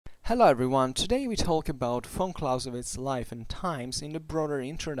Hello everyone, today we talk about von Clausewitz's life and times in the broader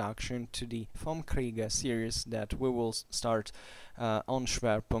introduction to the Vom Kriege series that we will start on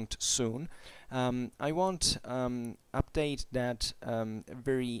Schwerpunkt soon. I won't update that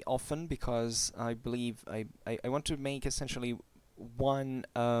very often because I believe I want to make essentially one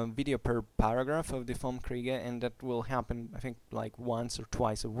video per paragraph of the Vom Kriege, and that will happen I think like once or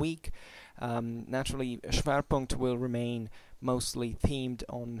twice a week. Naturally, Schwerpunkt will remain mostly themed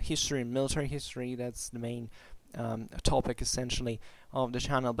on history and military history. That's the main topic essentially of the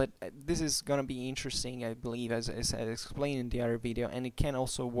channel, but this is gonna be interesting, I believe, as I explained in the other video, and it can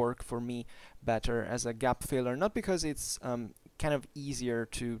also work for me better as a gap filler, not because it's kind of easier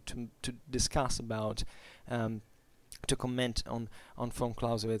to discuss about, to comment on von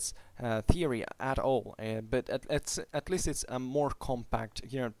Clausewitz's theory at all, but at least it's a more compact,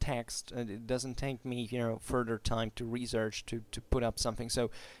 text. It doesn't take me, further time to research to put up something. So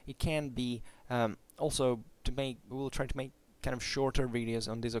it can be also we'll try to make kind of shorter videos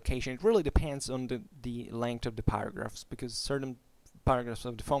on this occasion. It really depends on the length of the paragraphs, because certain paragraphs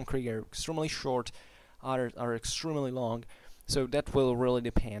of the Vom Kriege are extremely short, others are extremely long. So that will really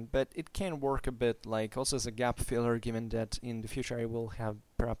depend, but it can work a bit like also as a gap filler, given that in the future I will have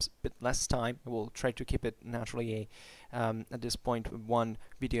perhaps a bit less time. I will try to keep it naturally at this point one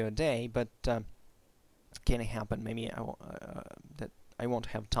video a day, but can it happen maybe that I won't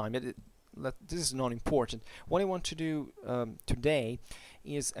have time. This is not important. What I want to do today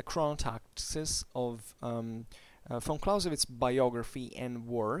is a chronotaxis of von Clausewitz's biography and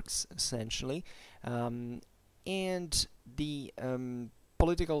works, essentially, and the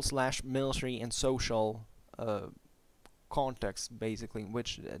political / military and social context, basically, in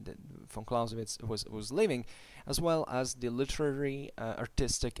which von Clausewitz was living, as well as the literary,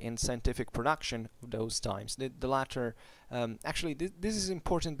 artistic, and scientific production of those times. The latter, actually, this is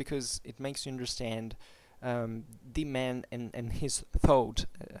important because it makes you understand the man and his thought,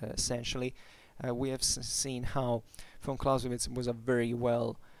 essentially. We have seen how von Clausewitz was a very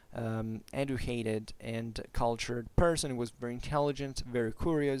well educated and cultured person. He was very intelligent, very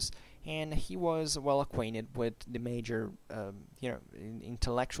curious, and he was well acquainted with the major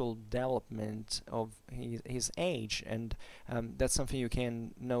intellectual development of his age, and that's something you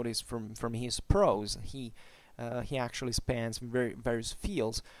can notice from his prose. He actually spans various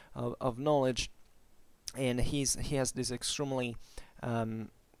fields of knowledge, and he has this extremely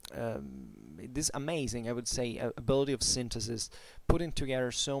this amazing, I would say, ability of synthesis, putting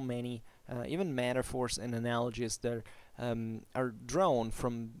together so many even metaphors and analogies that are drawn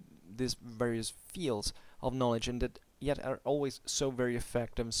from these various fields of knowledge, and that yet are always so very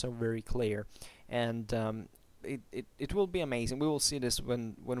effective, so very clear. And it will be amazing. We will see this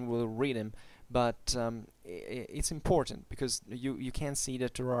when we'll read him, but it's important because you can see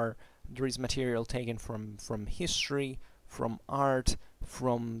that there is material taken from history, from art,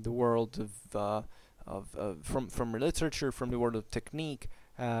 from the world from literature, from the world of technique,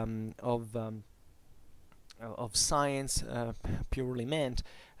 of science, purely meant.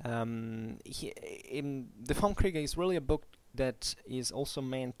 In the Vom Kriege is really a book that is also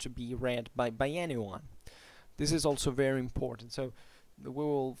meant to be read by anyone. This is also very important. So we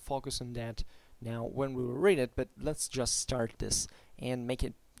will focus on that now when we will read it. But let's just start this and make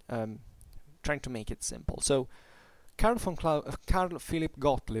it, trying to make it simple. So Carl Philipp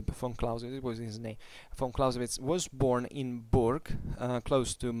Gottlieb von Clausewitz was his name. Von Clausewitz was born in Burg,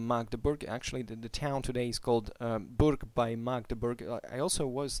 close to Magdeburg. Actually, the town today is called Burg bei Magdeburg. I also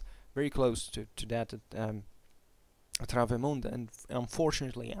was very close to that at Travemünde, and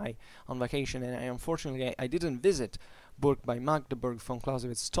unfortunately, on vacation, and unfortunately I didn't visit Burg bei Magdeburg, von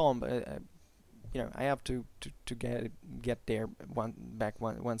Clausewitz's tomb. I have to get there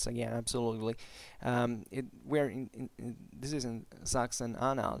once again. Absolutely. We're in this is in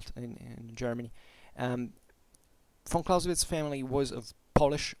Sachsen-Anhalt in Germany. Von Clausewitz's family was of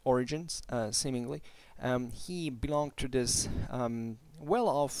Polish origins, seemingly. He belonged to this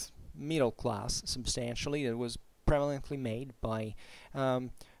well-off middle class, substantially, that was prevalently made by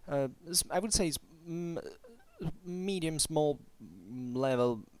I would say medium, small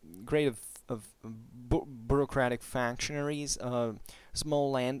level grade of bureaucratic functionaries,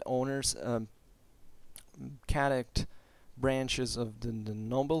 small landowners, cadet branches of the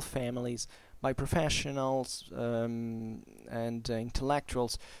noble families, by professionals and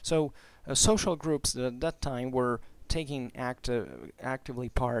intellectuals. So social groups that at that time were taking actively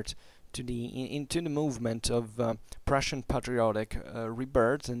part into the movement of Prussian patriotic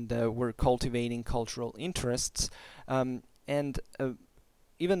rebirth, and were cultivating cultural interests, and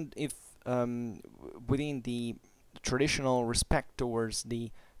even if within the traditional respect towards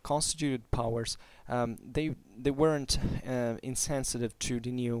the constituted powers, they weren't insensitive to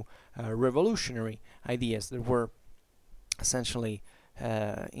the new revolutionary ideas that were essentially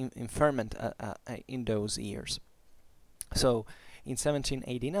in ferment in those years. So in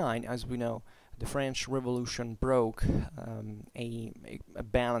 1789, as we know, the French Revolution broke a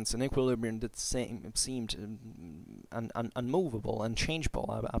balance, an equilibrium that seemed unmovable,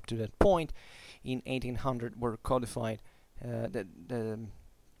 unchangeable up to that point. In 1800 were codified in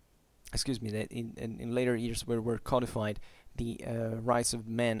later years were codified the rights of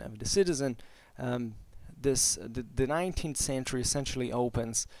man, of the citizen. The 19th century essentially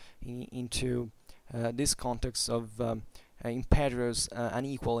opens into this context of impetuous,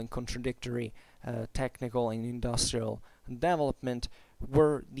 unequal and contradictory technical and industrial development,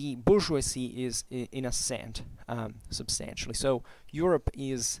 where the bourgeoisie is in ascent substantially. So Europe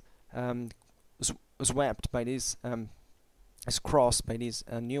is swept by this, is crossed by these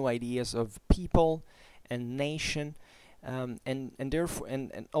new ideas of people and nation, and therefore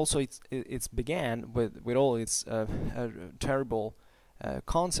and also it's began with all its terrible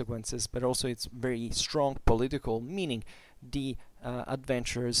consequences, but also its very strong political meaning, the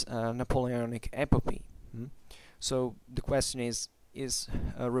adventurous Napoleonic epopee. So the question is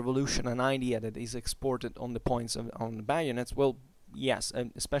a revolution an idea that is exported on the points of on the bayonets? Well, yes,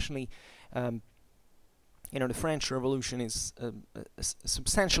 especially the French Revolution is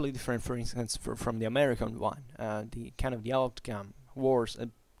substantially different, for instance, from the American one. The kind of the outcome, wars,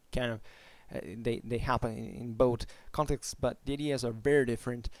 they happen in both contexts, but the ideas are very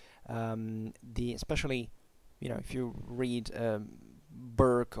different. Especially, if you read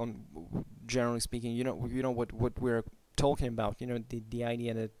Burke, on generally speaking, you know what we're talking about. The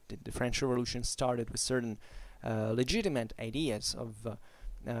idea that the French Revolution started with certain legitimate ideas of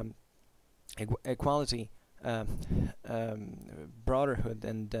equality, brotherhood,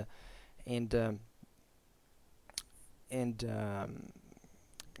 and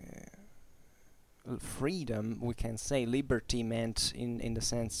freedom. We can say liberty meant in the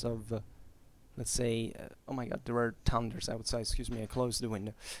sense of let's say, oh my god, there are thunders outside, excuse me, I closed the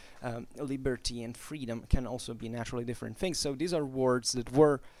window. Liberty and freedom can also be naturally different things. So these are words that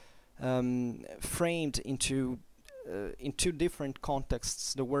were framed into different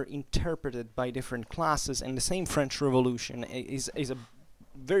contexts, that were interpreted by different classes, and the same French Revolution is a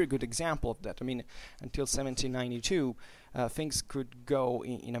very good example of that. I mean, until 1792, things could go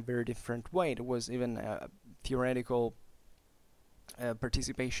in a very different way. There was even theoretical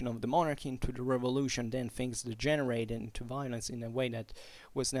participation of the monarchy into the revolution. Then things degenerated into violence in a way that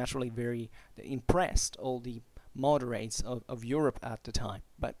was naturally very impressed all the moderates of Europe at the time.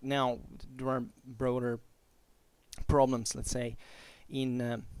 But now there are broader problems, let's say,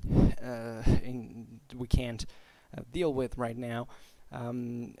 in we can't deal with right now.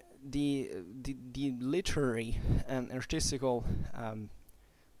 The literary and artistical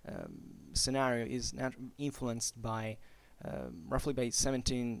scenario is influenced by roughly by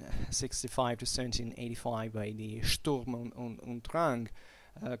 1765 to 1785 by the Sturm und Drang,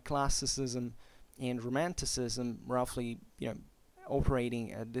 classicism and romanticism, roughly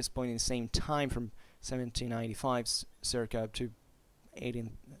operating at this point in the same time from 1795 circa to the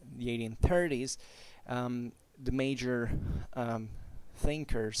 1830s. The major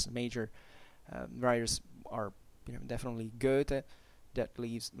thinkers, major writers are definitely Goethe, that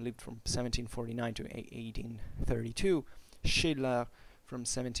lived from 1749 to 1832, Schiller from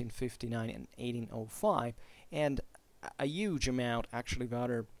 1759 and 1805, and a huge amount actually of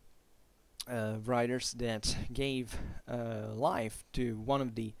other writers that gave life to one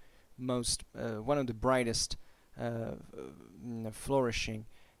of the brightest flourishing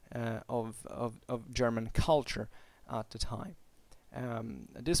of German culture at the time.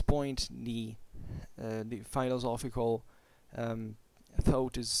 At this point, the philosophical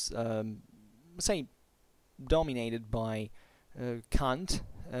thought is, say, dominated by Kant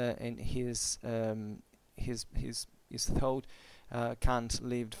and his thought. Kant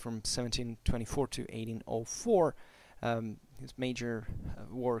lived from 1724 to 1804. His major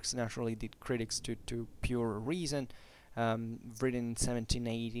works naturally did critics to pure reason, written in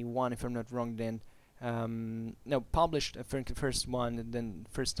 1781, if I'm not wrong. Then published I think the first one, and then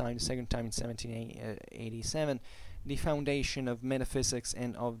the second time in 1787. The Foundation of Metaphysics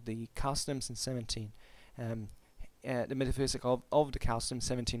and of the Customs in the Metaphysics of the Customs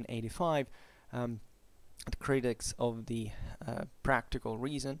 1785. The Critics of the Practical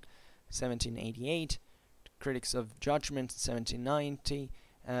Reason 1788. Critics of Judgment 1790.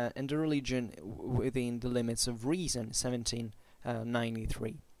 And the Religion within the Limits of Reason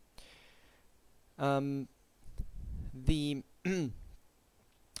 1793.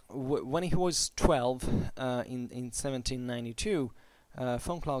 when he was 12 in 1792,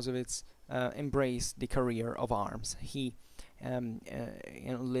 von Clausewitz embraced the career of arms. He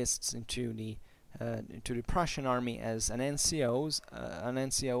enlists into the Prussian army as an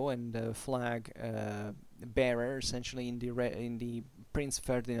NCO and flag bearer, essentially in the Prince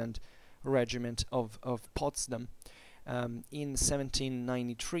Ferdinand Regiment of Potsdam. In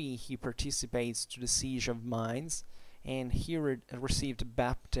 1793, he participates to the siege of Mainz, and he received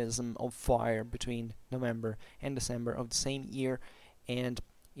baptism of fire between November and December of the same year. And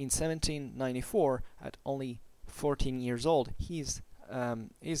in 1794, at only 14 years old, he's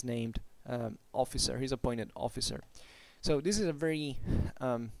named officer. He's appointed officer. So this is a very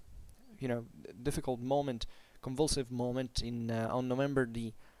difficult moment, convulsive moment. On November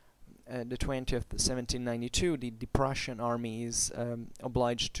the 20th, 1792, the Prussian army is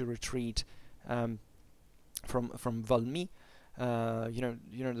obliged to retreat from Valmy.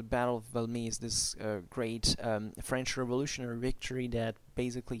 The Battle of Valmy is this great French Revolutionary victory that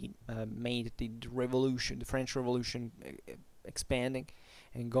basically made the French Revolution expanding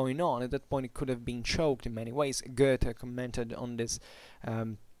and going on. At that point, it could have been choked in many ways. Goethe commented on this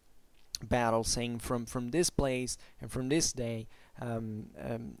battle, saying from this place and from this day,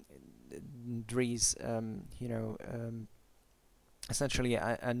 there is essentially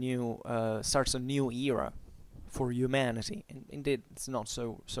a new starts a new era for humanity. And indeed, it's not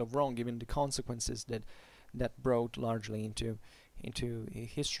so wrong, given the consequences that brought largely into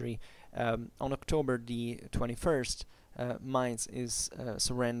history. On October the 21st, Mainz is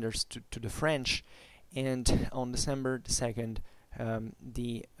surrenders to the French, and on December the 2nd,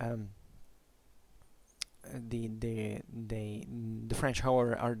 the French,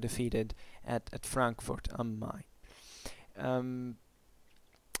 however, are defeated at Frankfurt am Main.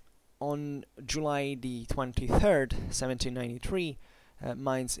 On July the 23rd, 1793,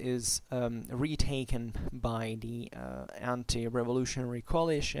 Mainz is retaken by the anti-revolutionary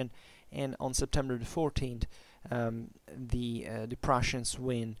coalition, and on September the 14th, the Prussians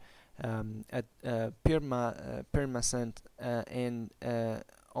win at Pirmasens and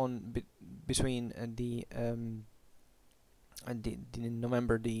between the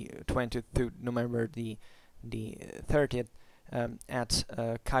November the 20th to November the 30th at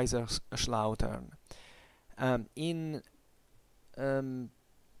Kaiserslautern.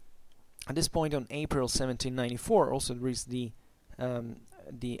 At this point, on April 1794, also there is the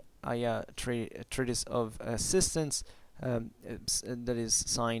Treaty of Assistance that is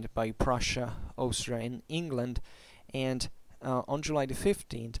signed by Prussia, Austria, and England, and on July the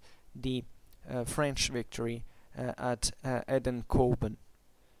 15th, the French victory at Edenkoben.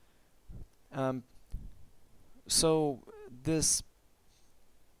 So this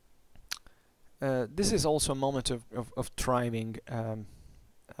is also a moment of thriving,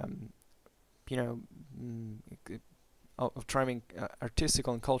 of thriving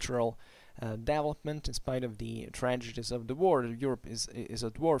artistical and cultural development, in spite of the tragedies of the war. Europe is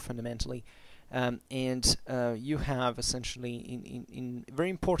at war fundamentally, and you have essentially in very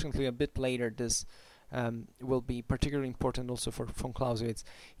importantly a bit later, this will be particularly important also for von Clausewitz.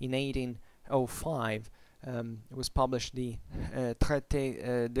 In 1805 was published the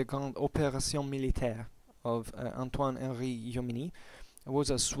Traité de Grande Opération Militaire of Antoine-Henri Jomini. It was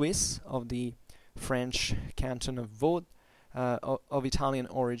a Swiss of the French canton of Vaud, of Italian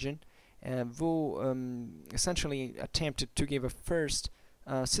origin, who essentially attempted to give a first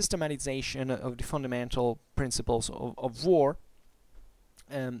systematization of the fundamental principles of war.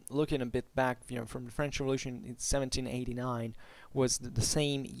 Looking a bit back, from the French Revolution in 1789 was the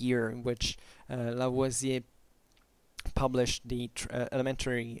same year in which Lavoisier published the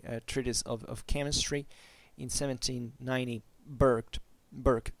elementary treatise of chemistry. In 1790, Burke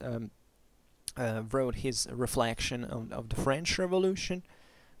wrote his reflection of the French Revolution.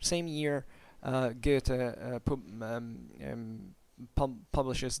 Same year, Goethe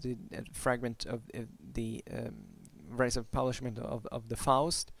publishes the fragment of the rise of publishment of the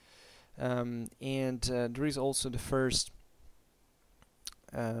Faust, and there is also the first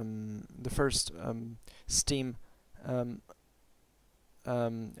steam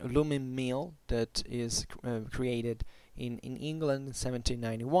lumen mill that is created in England in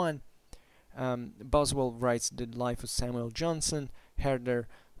 1791. Boswell writes the life of Samuel Johnson. Herder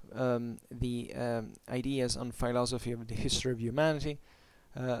the ideas on philosophy of the history of humanity.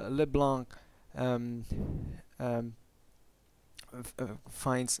 Leblanc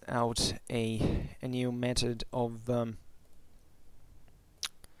finds out a new method of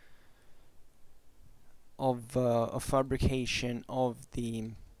fabrication of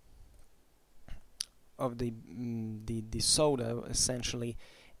the soda, essentially,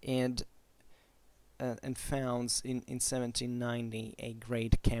 and founds in 1790 a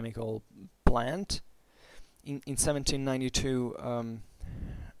great chemical plant. In 1792,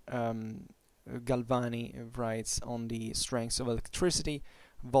 Galvani writes on the strengths of electricity.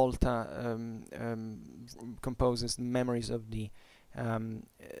 Volta composes memories of the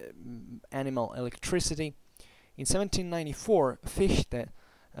animal electricity. In 1794, Fichte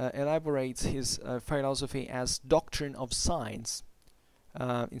elaborates his philosophy as doctrine of science.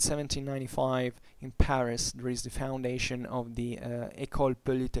 In 1795, in Paris, there is the foundation of the École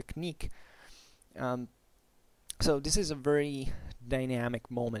Polytechnique. So this is a very dynamic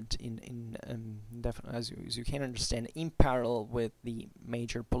moment as you can understand, in parallel with the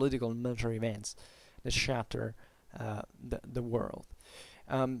major political and military events that shatter the world.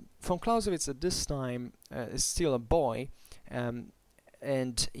 Von Clausewitz at this time is still a boy, and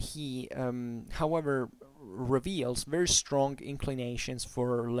he, however, reveals very strong inclinations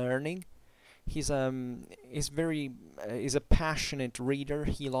for learning. He's a passionate reader.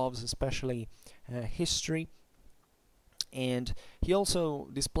 He loves especially history, and he also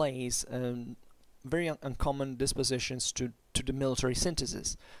displays very uncommon dispositions to the military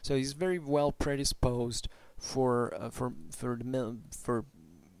synthesis. So he's very well predisposed for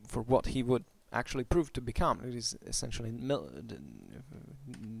what he would actually prove to become. It is essentially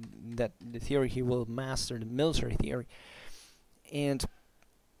that the theory he will master, the military theory, and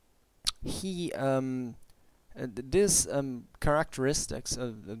he these characteristics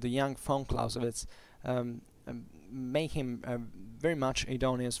of the young von Clausewitz make him very much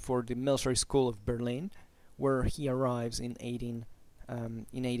idoneous for the military school of Berlin, where he arrives in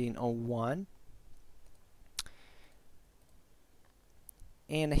 1801.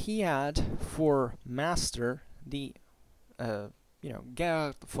 And he had for master the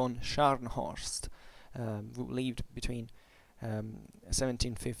Gerhard von Scharnhorst, who lived between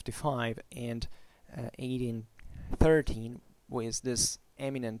 1755 and 1813, was this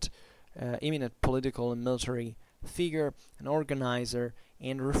eminent political and military figure, an organizer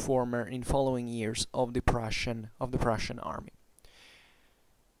and reformer in following years of the Prussian army.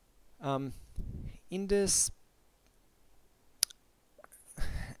 In this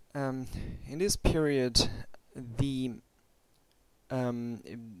period, the von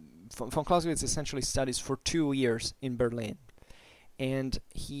Clausewitz essentially studies for 2 years in Berlin, and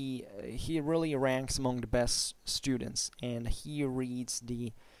he really ranks among the best students, and he reads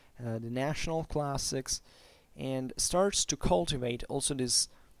the national classics and starts to cultivate also this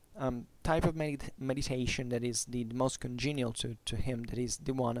type of meditation that is the most congenial to him, that is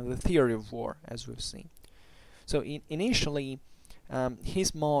the one of the theory of war, as we've seen. So initially,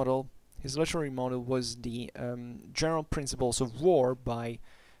 his literary model was the General Principles of War by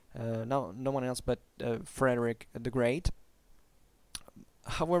no one else but Frederick the Great.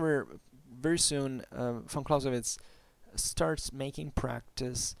 However, very soon von Clausewitz starts making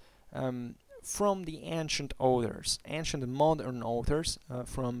practice from the ancient authors, ancient and modern authors,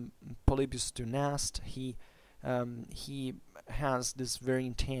 from Polybius to Nast. He has this very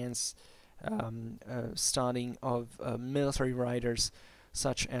intense studying of military writers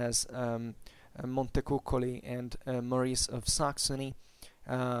such as Montecuccoli and Maurice of Saxony,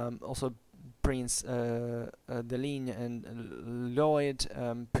 also Prince Deligne and Lloyd,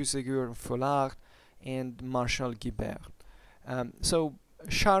 Puységur, Follard, and Marshal Guibert. So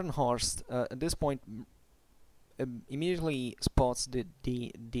Scharnhorst at this point immediately spots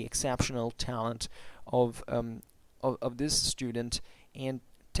the exceptional talent of this student and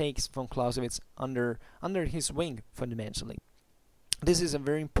takes von Clausewitz under his wing fundamentally. This is a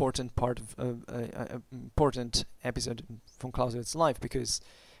very important part of important episode in von Clausewitz's life, because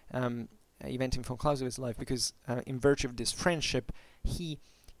event in von Clausewitz's life, because in virtue of this friendship, he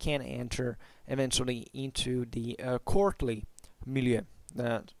can enter eventually into the courtly milieu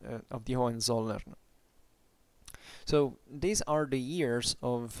of the Hohenzollern. So these are the years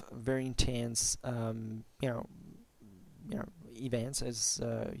of very intense, events, as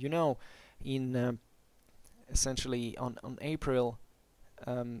in essentially on April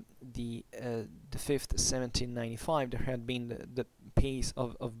the 5th, 1795, there had been the Peace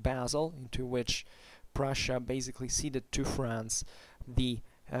of Basel, into which Prussia basically ceded to France the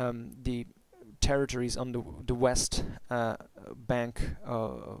territories on the west bank,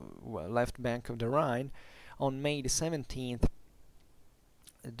 left bank of the Rhine. On May the 17th,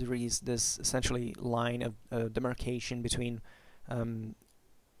 there is this essentially line of demarcation between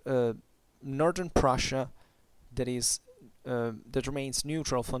northern Prussia, that remains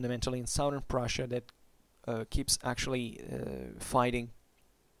neutral fundamentally, in southern Prussia that keeps actually fighting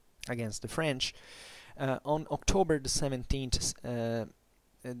against the French. On October the 17th,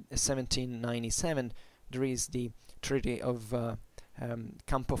 1797 there is the Treaty of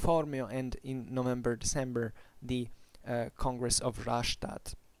Campo Formio, and in November-December the Congress of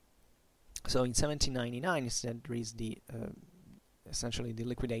Rastatt. So in 1799 instead there is the essentially the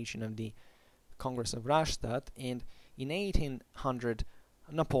liquidation of the Congress of Rastatt, and in 1800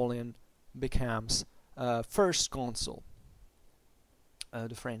 Napoleon becomes first consul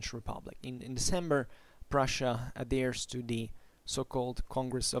the French Republic. In December, Prussia adheres to the so-called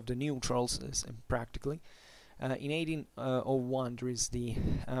Congress of the Neutrals, practically. In 1801 there is the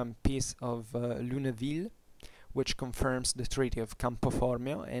Peace of Luneville, which confirms the Treaty of Campo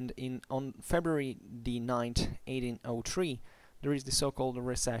Formio, and on February the 9th, 1803, there is the so-called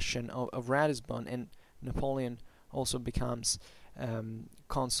recession of Ratisbon, and Napoleon also becomes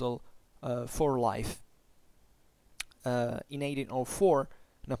consul for life. In 1804,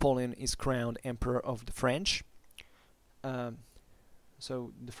 Napoleon is crowned Emperor of the French.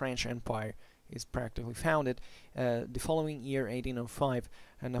 So the French Empire is practically founded. The following year, 1805,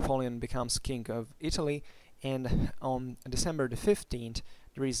 Napoleon becomes King of Italy, and on December the 15th,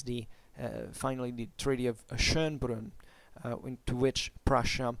 there is the finally the Treaty of Schönbrunn, into which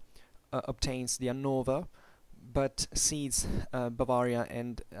Prussia obtains the Hanover, but cedes Bavaria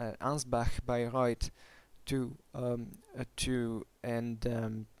and Ansbach-Bayreuth to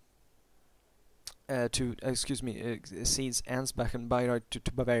cedes Ansbach and Bayreuth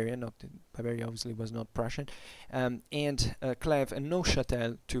to Bavaria. Not Bavaria obviously was not Prussian, and Clèves and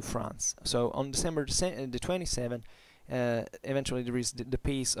Neuchâtel to France. So on December the 27th, eventually there is the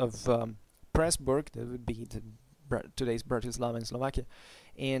peace of Pressburg, that would be today's Bratislava in Slovakia,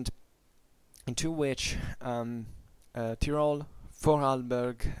 and into which Tyrol,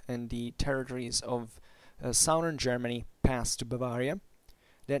 Vorarlberg, and the territories of southern Germany pass to Bavaria.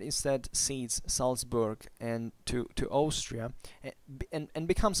 That instead cedes Salzburg and to Austria, and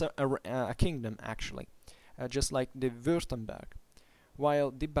becomes a kingdom actually, just like the Württemberg,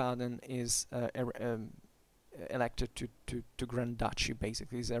 while the Baden is elected to Grand Duchy.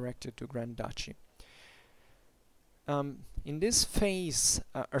 Basically, is erected to Grand Duchy. In this phase,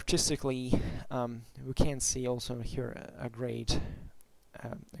 artistically, we can see also here a great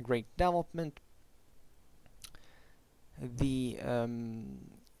development.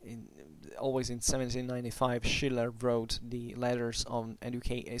 Always in 1795, Schiller wrote the letters on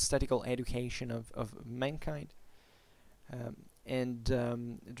aesthetical education of mankind, and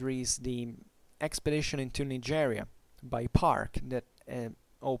there is the expedition into Nigeria by Park that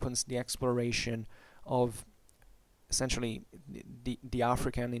opens the exploration of essentially the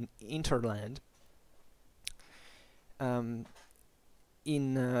African interland.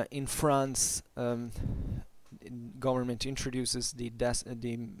 In France, government introduces the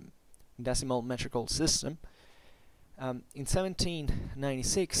decimal metrical system. In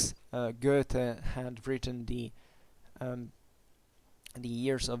 1796, Goethe had written the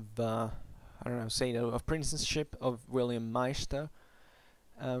years of of apprenticeship of William Meister.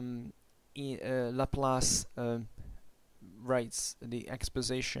 Laplace writes the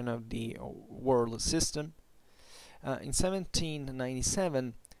exposition of the world system. In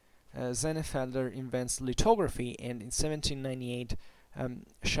 1797, Senefelder invents lithography, and in 1798,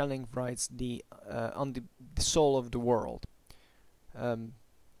 Schelling writes on the soul of the world. The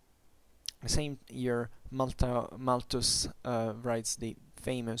same year, Malthus writes the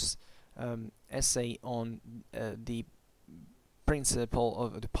famous essay on the principle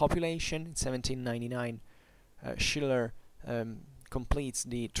of the population. In 1799, Schiller completes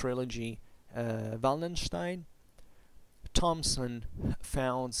the trilogy Wallenstein. Thomson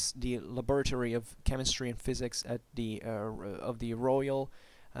founds the Laboratory of Chemistry and Physics at the Royal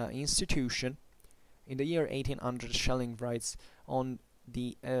Institution. In the year 1800, Schelling writes on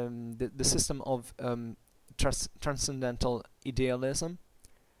the system of transcendental idealism.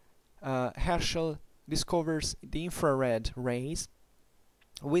 Herschel discovers the infrared rays.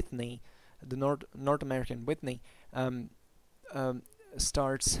 Whitney, the North American Whitney,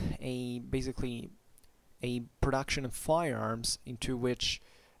 starts basically a production of firearms into which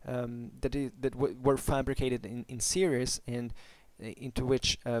were fabricated in series, and into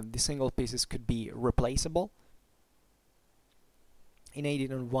which the single pieces could be replaceable. In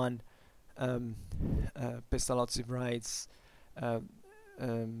 1801, Pestalozzi writes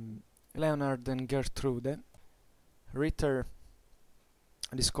Leonard and Gertrude. Ritter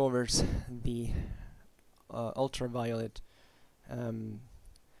discovers the ultraviolet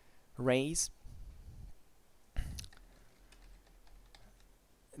rays.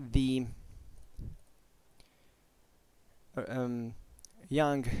 The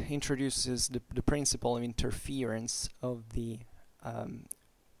Young introduces the principle of interference of the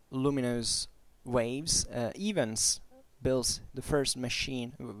luminous waves, Evans builds the first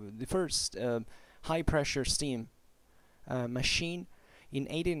machine, the first high-pressure steam machine. In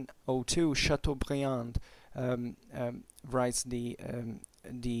 1802, Chateaubriand writes the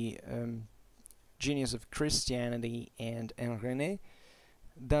Genius of Christianity, and René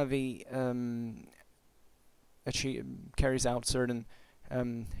Davy carries out certain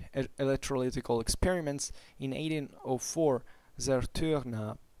electrolytical experiments. In 1804,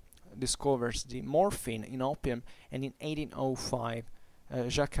 Zerturna discovers the morphine in opium, and in 1805,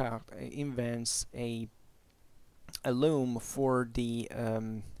 Jacquard invents a loom for the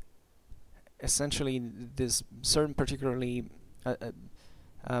essentially this certain particularly that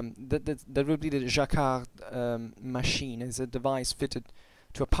would be the Jacquard machine. Is a device fitted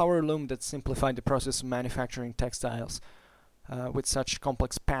to a power loom that simplified the process of manufacturing textiles with such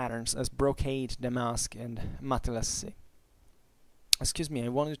complex patterns as brocade, damask, and matelassé. Excuse me, I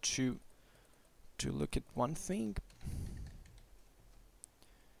wanted to look at one thing.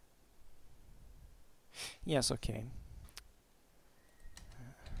 Yes, okay.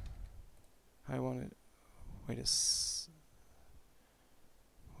 I wanted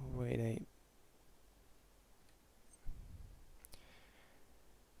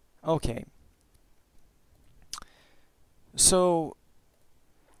okay. So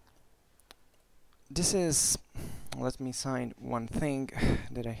this is, let me sign one thing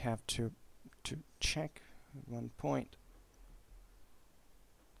that I have to check at one point.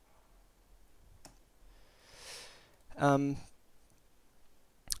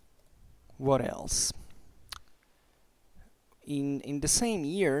 What else? In the same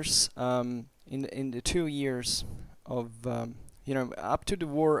years, in the 2 years of up to the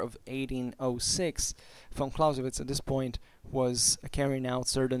war of 1806, von Clausewitz at this point was carrying out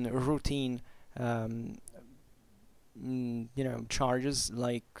certain routine charges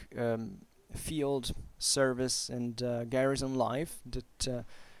like field service and garrison life that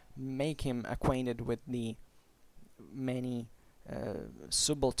make him acquainted with the many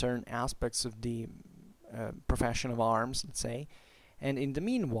subaltern aspects of the profession of arms, let's say. And in the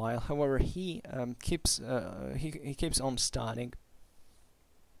meanwhile, however, he keeps on studying,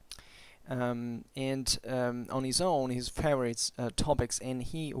 and on his own, his favorite topics, and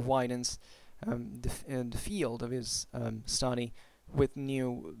he widens the field of his study with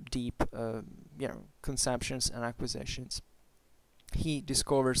new, deep, conceptions and acquisitions. He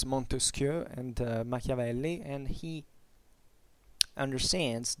discovers Montesquieu and Machiavelli, and he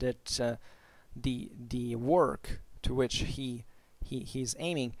understands that the work to which he's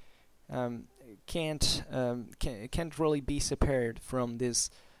aiming can't really be separated from this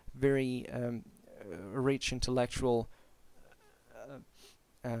very rich intellectual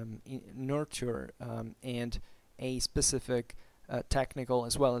nurture and a specific technical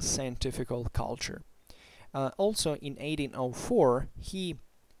as well as scientific culture. Also in 1804 he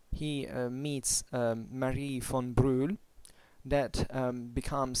meets Marie von Brühl, that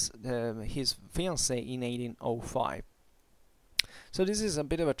becomes his fiancée in 1805. So this is a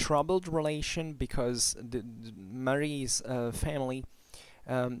bit of a troubled relation because Marie's family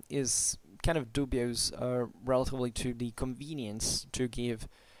is kind of dubious relatively to the convenience to give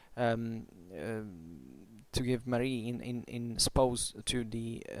Marie in spouse to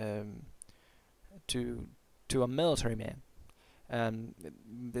the to a military man.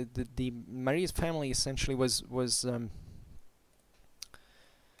 The Marie's family essentially was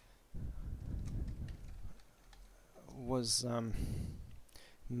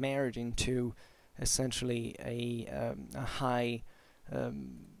married into essentially a high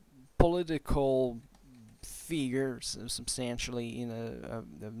political figure, substantially in a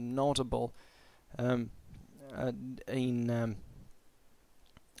notable of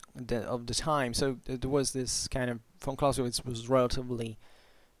the time. So there was this kind of, von Clausewitz was relatively,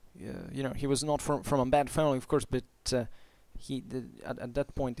 he was not from a bad family, of course, but at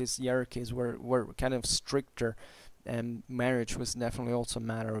that point his hierarchies were kind of stricter, and marriage was definitely also a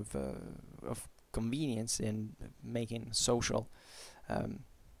matter of convenience in making social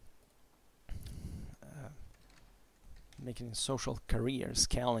career,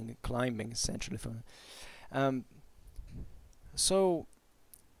 scaling and climbing essentially. So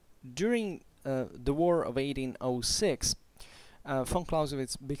during the War of 1806, von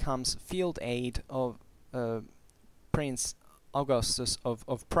Clausewitz becomes field aide of Prince Augustus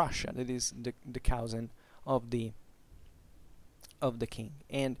of Prussia, that is the cousin of the king,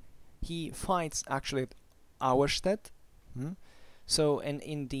 and he fights actually at Auerstaedt. So, and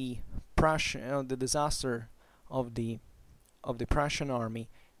in the Prussian, the disaster of the Prussian army,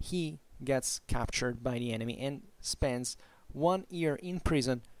 he gets captured by the enemy and spends 1 year in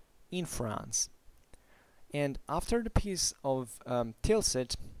prison in France. And after the Peace of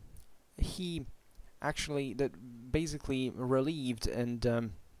Tilsit, he actually basically relieved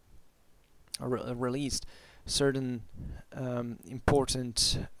and released certain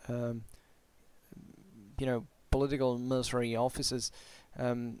important political military offices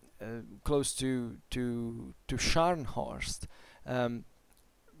close to Scharnhorst.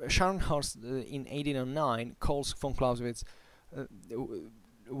 Scharnhorst in 1809 calls von Clausewitz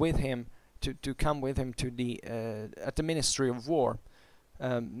with him to come with him to the at the Ministry of War,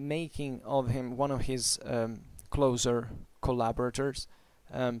 making of him one of his closer collaborators,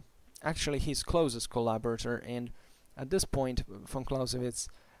 actually his closest collaborator. And at this point, von Clausewitz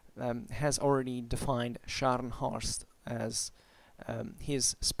has already defined Scharnhorst as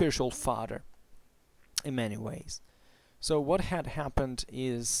his spiritual father in many ways. So what had happened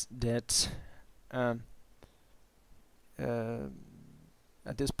is that at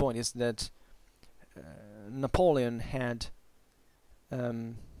this point is that Napoleon had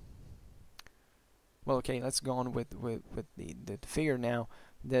well, okay, let's go on with the figure now,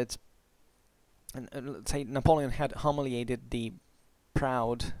 that let's say Napoleon had humiliated the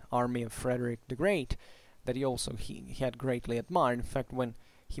proud army of Frederick the Great, that he had greatly admired. In fact, when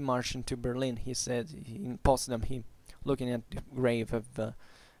he marched into Berlin, he said, in Potsdam, looking at the grave of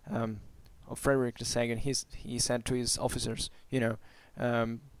Frederick II, he said to his officers, if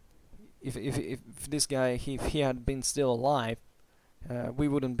this guy, if he had been still alive, we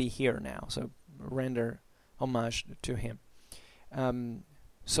wouldn't be here now. So render homage to him.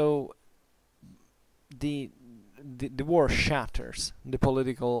 So the war shatters the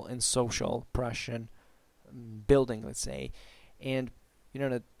political and social Prussian building, let's say, and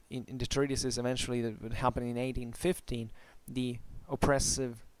that in the treatises eventually that would happen in 1815, the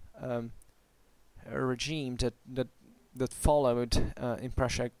oppressive regime that followed in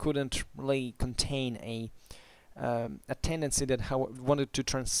Prussia couldn't really contain a tendency that wanted to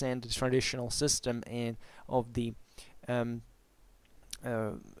transcend the traditional system and of the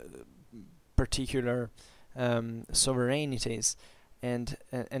particular sovereignties, and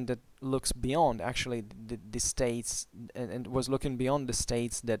that looks beyond actually the states, and was looking beyond the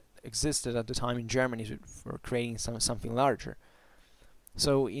states that existed at the time in Germany for creating something larger.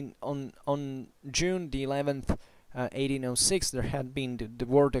 So on June the 11th, 1806, there had been the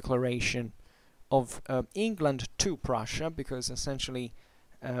war declaration of England to Prussia, because essentially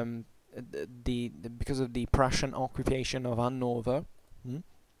because of the Prussian occupation of Hanover.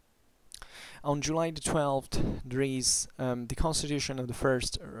 On July the 12th, there is the constitution of the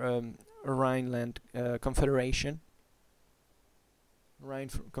First Rhineland Confederation,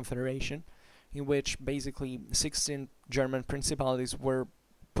 in which basically 16 German principalities were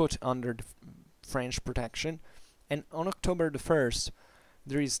put under the French protection. And on October the 1st,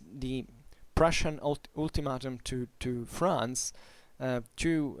 there is the Prussian ultimatum to France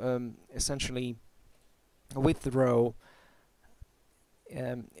to essentially withdraw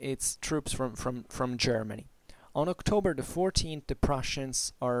its troops from Germany. On October the 14th, the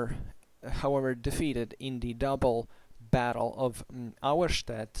Prussians are, however, defeated in the double battle of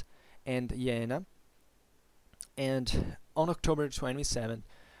Auerstaedt and Jena. And on October 27th,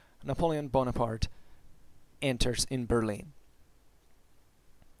 Napoleon Bonaparte enters in Berlin.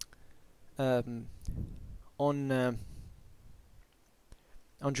 On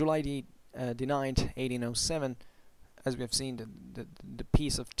July the 9th, 1807, as we have seen, the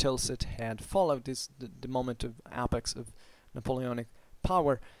Peace of Tilsit had followed the moment of apex of Napoleonic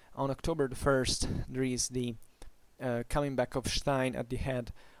power. On October the 1st, there is the coming back of Stein at the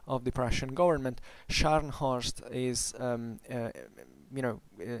head of the Prussian government. Scharnhorst is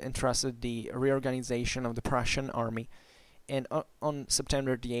entrusted the reorganization of the Prussian army, and on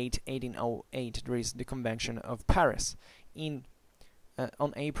September the 8th, 1808, there is the Convention of Paris.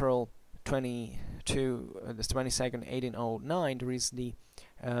 On April 22nd, 1809, there is the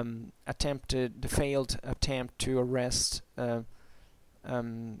failed attempt to arrest the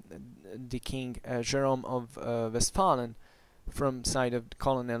King Jerome of Westphalen from side of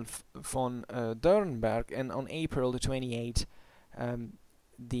Colonel von Dürrenberg, and on April the 28th,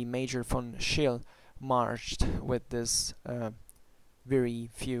 the Major von Schill marched with this very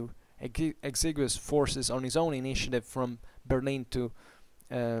few exiguous forces on his own initiative from Berlin to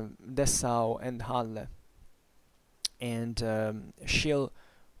Dessau and Halle, and Schill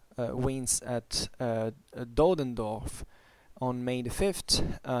wins at Dodendorf on May the 5th,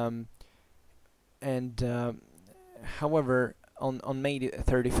 and however on May the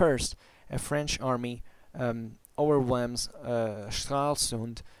 31st, a French army overwhelms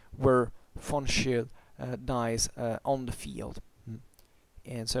Stralsund, where von Schill dies on the field.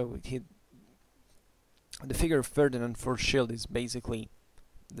 and so the figure of Ferdinand Forschild is basically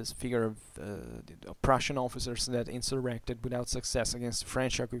this figure of the Prussian officers that insurrected without success against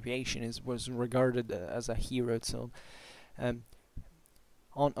French occupation was regarded as a hero. So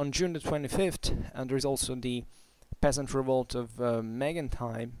on June the 25th, there is also the peasant revolt of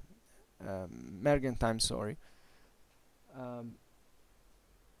Mergentheim,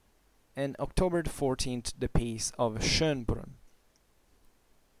 and October the 14th, the peace of Schönbrunn.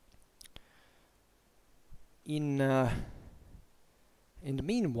 In the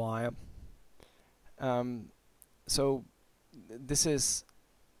meanwhile, so this is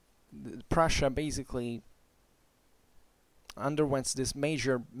Prussia basically underwent this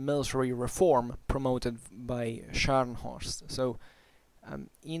major military reform promoted by Scharnhorst. So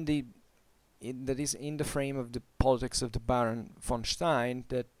that is in the frame of the politics of the Baron von Stein,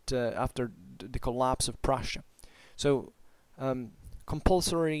 that after the collapse of Prussia, so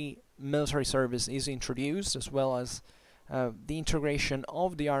compulsory military service is introduced, as well as the integration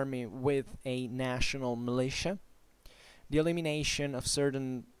of the army with a national militia, the elimination of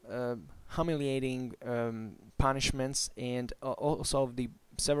certain humiliating punishments, and also of the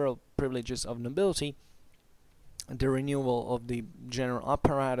several privileges of nobility, the renewal of the general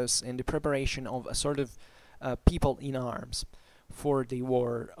apparatus, and the preparation of a sort of people in arms for the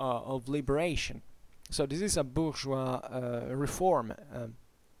war of liberation. So this is a bourgeois reform,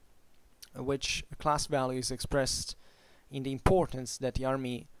 which class value is expressed in the importance that the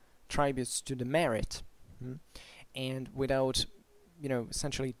army tributes to the merit, and without,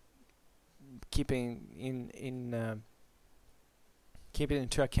 essentially keeping into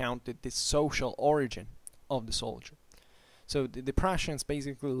account the social origin of the soldier. So the Prussians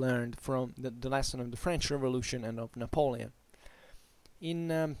basically learned from the lesson of the French Revolution and of Napoleon. In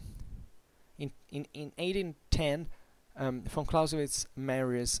 1810, von Clausewitz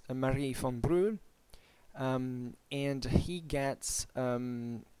marries Marie von Brühl, and he gets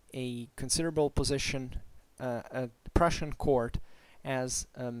a considerable position at the Prussian court as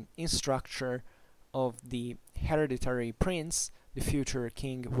instructor of the hereditary prince, the future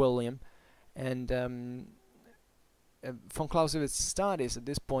King William, and von Clausewitz's studies at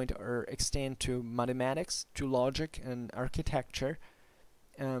this point extend to mathematics, to logic and architecture,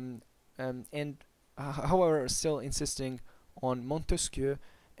 and however still insisting on Montesquieu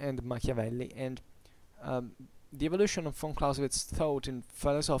and Machiavelli. And the evolution of von Clausewitz's thought in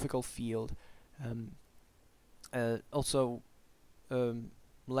philosophical field also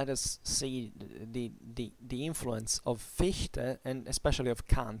let us see the influence of Fichte and especially of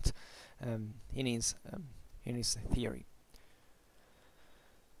Kant in his theory.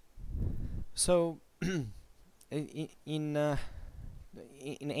 So in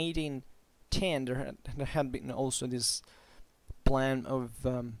 1810 there had been also this plan of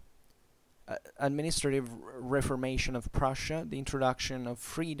administrative reformation of Prussia, the introduction of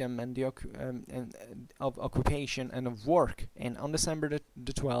freedom and the of occupation and of work. And on December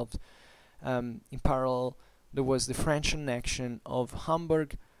the 12th, in parallel, there was the French annexion of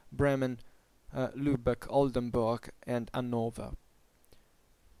Hamburg, Bremen, Lübeck, Oldenburg, and Hanover.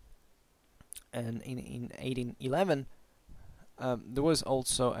 And in 1811, there was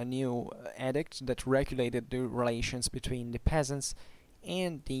also a new edict that regulated the relations between the peasants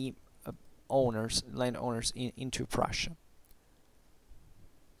and the landowners into Prussia.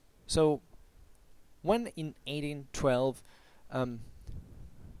 So when in 1812,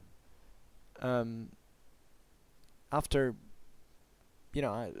 after,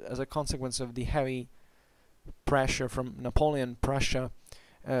 as a consequence of the heavy pressure from Napoleon, Prussia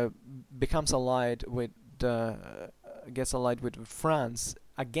becomes allied with gets allied with France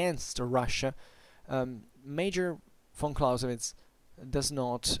against Russia. Major von Clausewitz does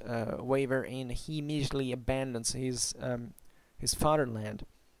not waver, and he immediately abandons his fatherland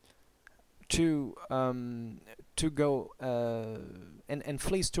to go and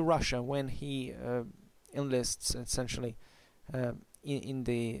flees to Russia when he enlists essentially in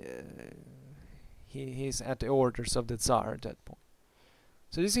the he's at the orders of the Tsar at that point.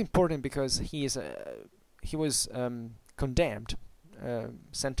 So this is important because he was condemned,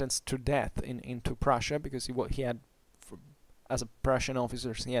 sentenced to death into Prussia, because he had, as a Prussian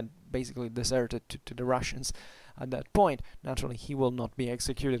officer, he had basically deserted to the Russians at that point. Naturally, he will not be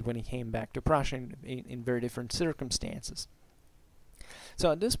executed when he came back to Prussia in very different circumstances.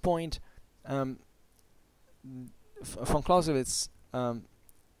 So at this point, von Clausewitz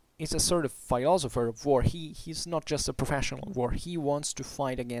is a sort of philosopher of war. He's not just a professional of war. He wants to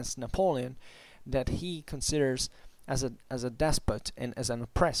fight against Napoleon, that he considers as a despot and as an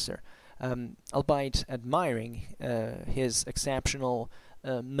oppressor, albeit admiring his exceptional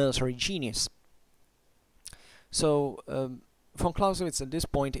military genius. So von Clausewitz at this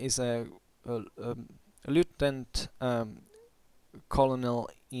point is a lieutenant colonel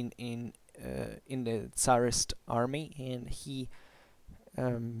in the Tsarist army, and he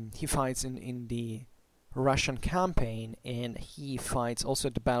fights in the Russian campaign, and he fights also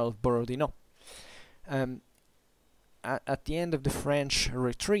at the Battle of Borodino. At the end of the French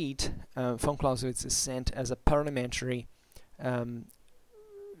retreat, von Clausewitz is sent as a parliamentary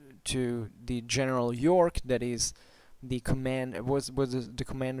to the General York, that is the the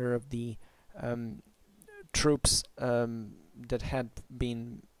commander of the troops that had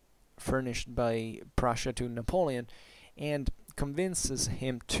been furnished by Prussia to Napoleon, and convinces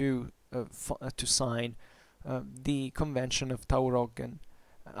him to sign the Convention of Tauroggen,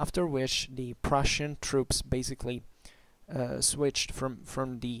 after which the Prussian troops basically switched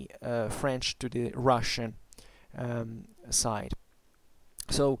from the French to the Russian side.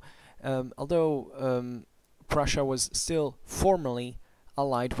 So although Prussia was still formally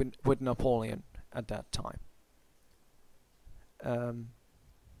allied with Napoleon at that time.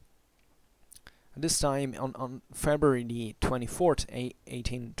 This time, on February the 24th,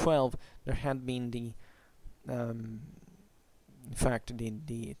 1812, there had been the in fact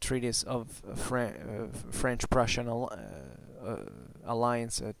the treaties of French-Prussian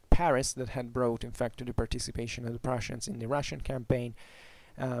alliance at Paris, that had brought in fact to the participation of the Prussians in the Russian campaign.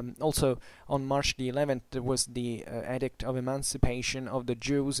 Also on March the 11th there was the Edict of Emancipation of the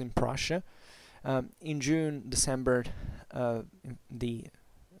Jews in Prussia. In June, December, the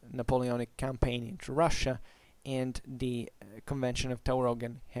Napoleonic campaign into Russia, and the Convention of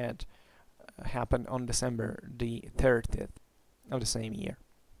Tauroggen had happened on December the 30th of the same year.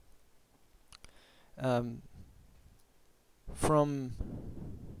 From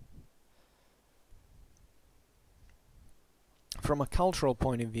a cultural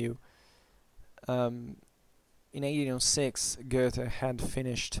point of view, in 1806 Goethe had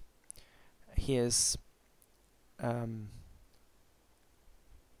finished his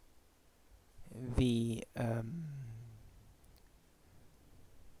we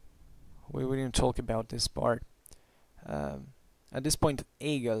didn't talk about this part. At this point,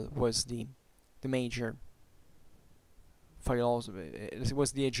 Hegel was the major philosopher. It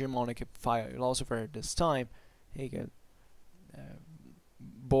was the hegemonic philosopher at this time. Hegel,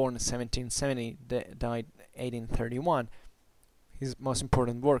 born in 1770, died 1831. His most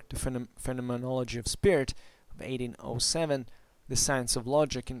important work, The Phenomenology of Spirit, of 1807, The Science of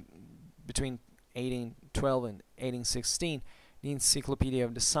Logic, between 1812 and 1816, the Encyclopedia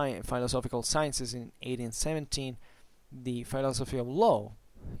of the Philosophical Sciences in 1817, the Philosophy of Law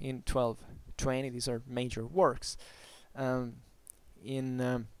in 1220. These are major works.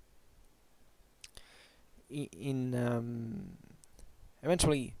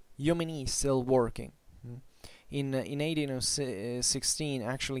 Eventually, Jomini is still working. In 1816,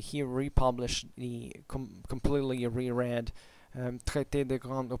 actually, he republished the completely reread Traité de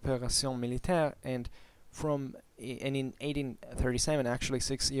Grandes Opérations Militaires, and in 1837, actually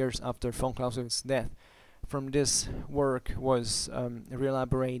 6 years after von Clausewitz's death, from this work was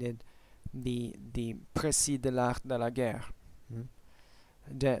reelaborated the Précis de l'art de la guerre,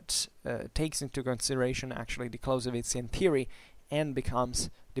 that takes into consideration actually the Clausewitzian theory and becomes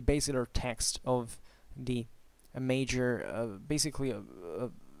the basilar text of the major, basically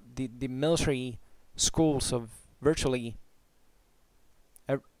the military schools of virtually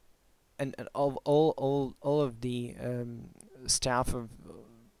and of all of the staff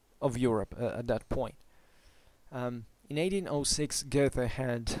of Europe at that point. In 1806, Goethe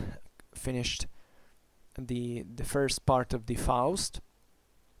had finished the first part of the Faust.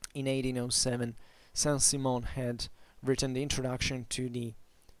 In 1807, Saint-Simon had written the introduction to the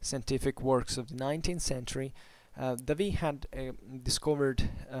scientific works of the 19th century. Davy had discovered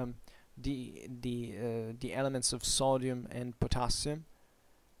the elements of sodium and potassium,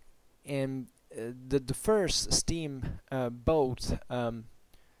 and the first steam boat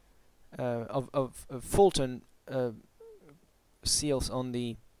of Fulton sails on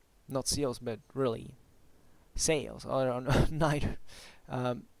the, not seals but really sails, or neither.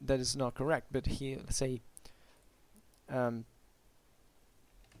 That is not correct, but he, let's say,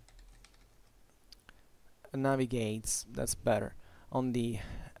 navigates, that's better, on the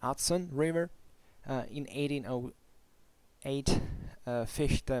Hudson River. In 1808,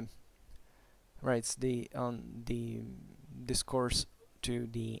 Fichte writes the discourse to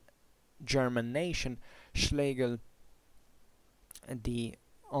the German nation, Schlegel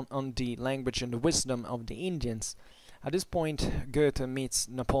on the language and the wisdom of the Indians. At this point, Goethe meets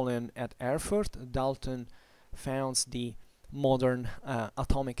Napoleon at Erfurt. Dalton founds the modern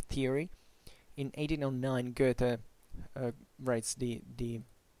atomic theory. In 1809, Goethe writes the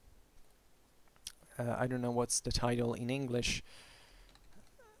I don't know what's the title in English.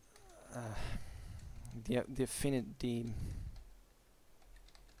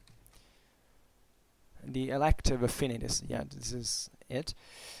 The elective affinities. Yeah, this is it.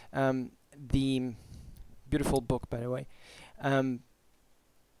 The beautiful book, by the way.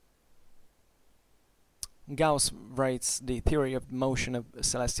 Gauss writes the theory of motion of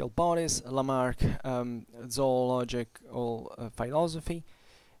celestial bodies. Lamarck, zoological philosophy.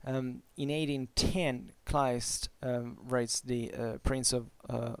 In 1810, Kleist writes the Prince of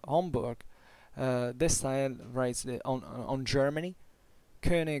Homburg. Destail writes on Germany.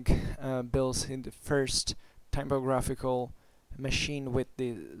 Koenig builds in the first typographical machine with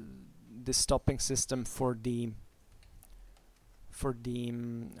the stopping system for the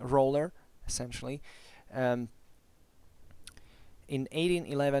roller, essentially. In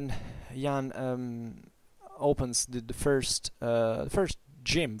 1811, Jan opens the first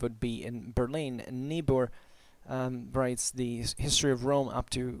gym would be in Berlin. Niebuhr writes the history of Rome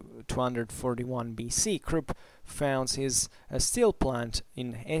up to 241 BC. Krupp founds his steel plant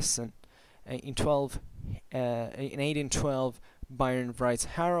in Essen. In 1812, Byron writes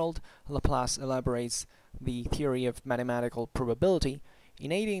Harold. Laplace elaborates the theory of mathematical probability. In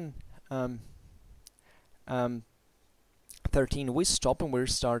 1813, we stop and we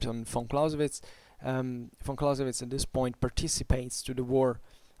start on von Clausewitz. Von Clausewitz at this point participates to the war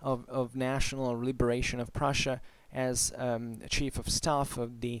of national liberation of Prussia as chief of staff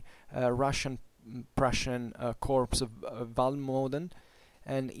of the Russian-Prussian Corps of Walmoden,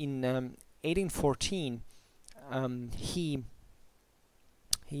 and in 1814 he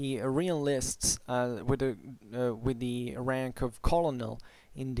re-enlists with the rank of colonel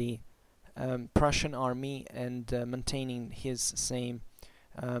in the Prussian army and maintaining his same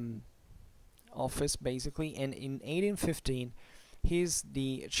office basically. And in 1815 he's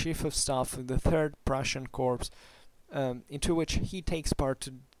the chief of staff of the 3rd Prussian Corps, into which he takes part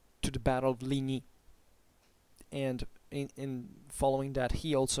to the Battle of Ligny, and in following that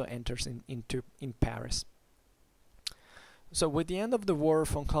he also enters in Paris. So with the end of the war,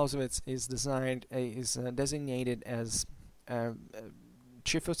 von Clausewitz is designated as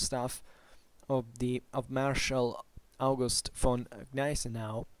chief of staff of Marshal August von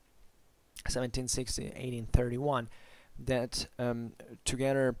Gneisenau, 1760-1831. That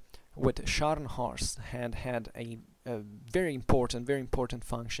together with Scharnhorst had a very important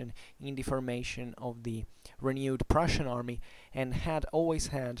function in the formation of the renewed Prussian army, and had always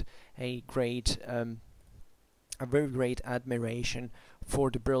had a very great admiration for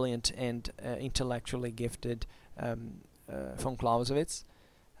the brilliant and intellectually gifted von Clausewitz.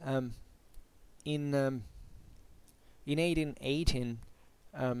 In 1818,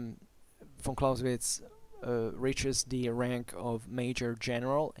 von Clausewitz reaches the rank of Major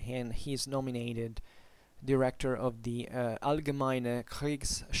General, and he is nominated director of the Allgemeine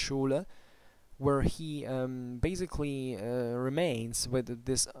Kriegsschule, where he basically remains with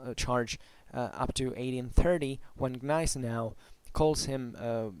this charge up to 1830, when Gneisenau calls him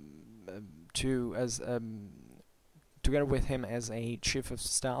together with him as a chief of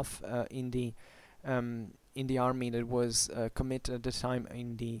staff in the army that was committed at the time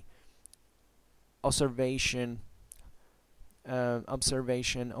in the observation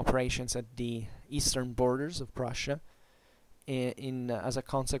operations at the eastern borders of Prussia, as a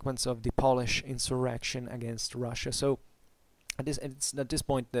consequence of the Polish insurrection against Russia. So it's at this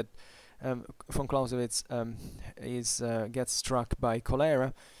point that von Clausewitz gets struck by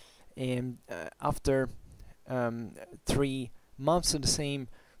cholera, and after 3 months of the same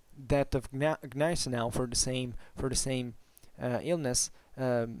death of Gneisenau for the same illness,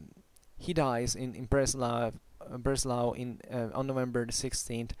 he dies in Breslau on November the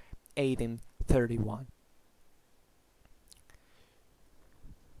 16th, 1831.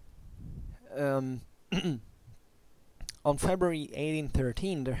 On February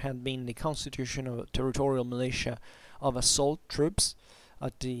 1813, there had been the constitution of a territorial militia of assault troops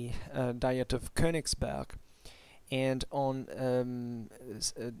at the Diet of Königsberg, and on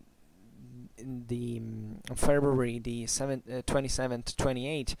February the 27th to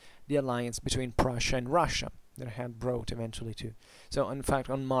 28th, the alliance between Prussia and Russia that had brought eventually to. So in fact,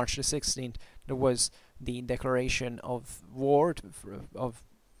 on March the 16th, there was the declaration of war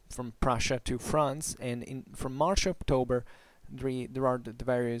from Prussia to France, and from March to October, there are the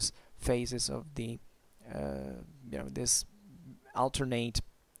various phases of the this alternate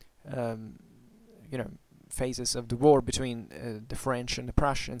phases of the war between the French and the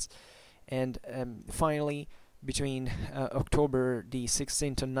Prussians, and finally between October the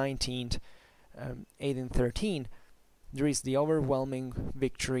 16th and 19th, 1813, there is the overwhelming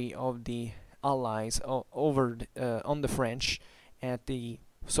victory of the Allies on the French at the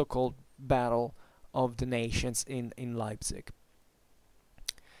so-called Battle of the Nations in Leipzig.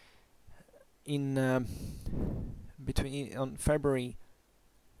 Between February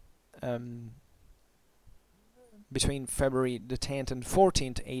the 10th and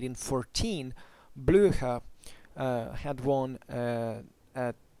 14th, 1814, Blücher had won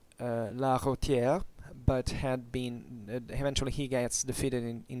at La Rotière, but had been eventually he gets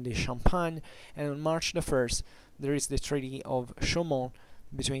defeated in the Champagne. And on March the 1st, there is the Treaty of Chaumont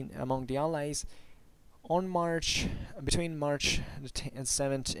among the Allies. Between March the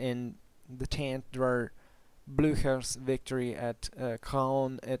 7th and the 10th, there are Blücher's victory at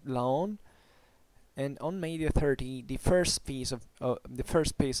Craon et Laon, and on May the 30th, the first peace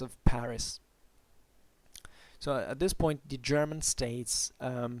of Paris. So at this point, the German states,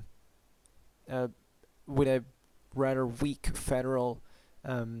 with a rather weak federal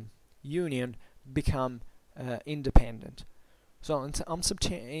union, become independent. So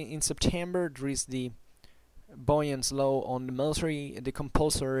in September, there is the Boyens Law on the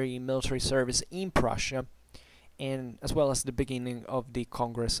compulsory military service in Prussia, and as well as the beginning of the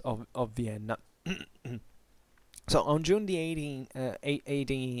Congress of Vienna. So on June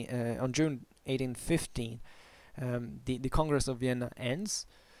 1815, the Congress of Vienna ends.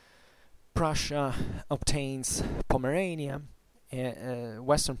 Prussia obtains Pomerania,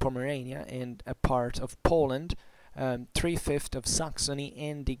 Western Pomerania, and a part of Poland, 3/5 of Saxony,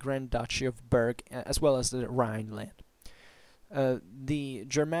 and the Grand Duchy of Berg, as well as the Rhineland. The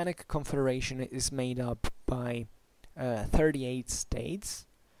Germanic Confederation is made up by 38 states,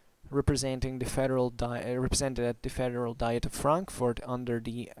 represented at the Federal Diet of Frankfurt under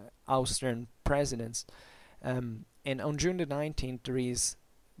the Austrian presidents. And on June the 19th, there is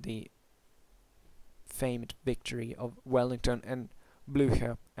the famed victory of Wellington and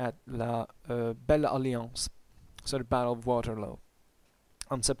Blücher at La Belle Alliance, so the Battle of Waterloo.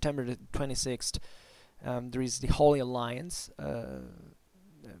 On September the 26th, there is the Holy Alliance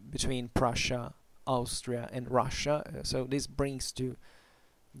between Prussia, Austria, and Russia. So this brings to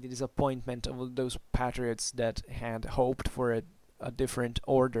the disappointment of those patriots that had hoped for a different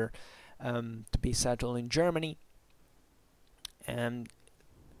order to be settled in Germany. And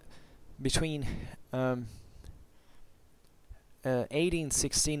between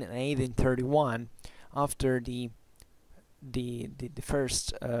 1816 and 1831, after the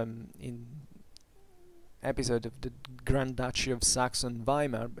first episode of the Grand Duchy of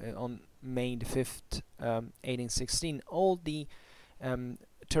Saxon-Weimar on May the 5th, 1816, all the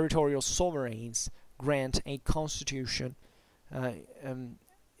territorial sovereigns grant a constitution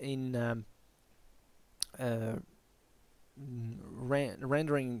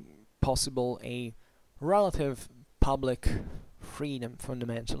rendering possible a relative public freedom,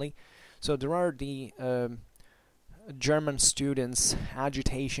 fundamentally. So there are the German students'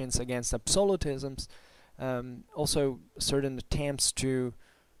 agitations against absolutisms, also certain attempts to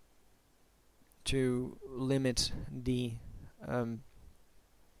limit the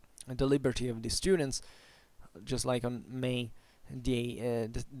liberty of the students, just like on March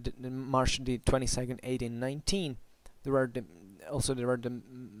the 22nd, 1819. There are the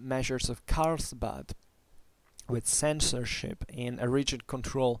measures of Karlsbad, with censorship and a rigid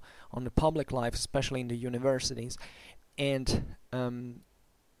control on the public life, especially in the universities, and that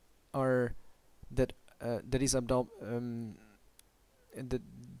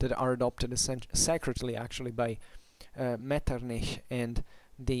are adopted secretly, actually, by Metternich and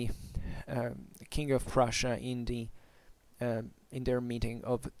the King of Prussia in their meeting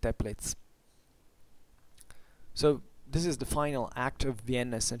of Teplitz. So this is the final act of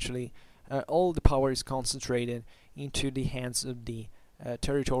Vienna, essentially. All the power is concentrated into the hands of the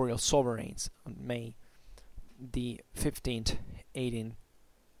territorial sovereigns on May the 15th,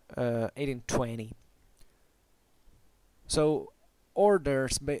 1820. So order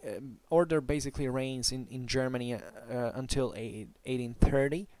basically reigns in Germany until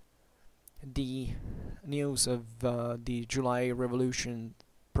 1830. The news of the July Revolution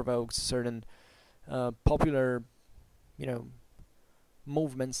provokes certain popular,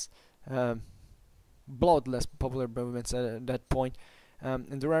 movements, bloodless popular movements at that point,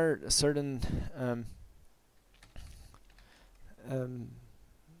 and there are certain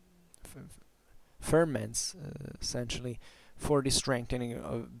ferments, essentially, for the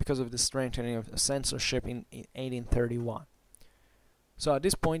because of the strengthening of censorship in 1831. So at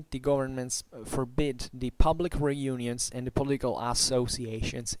this point, the governments forbid the public reunions and the political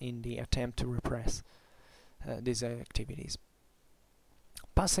associations in the attempt to repress these activities.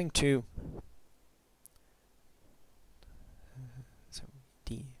 Passing to so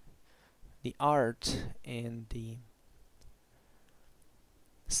the art and the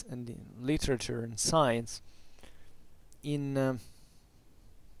literature and science. In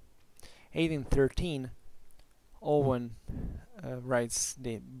 1813, Owen writes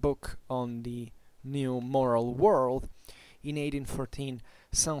the book on the new moral world. In 1814,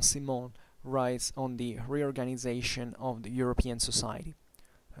 Saint-Simon writes on the reorganization of the European society.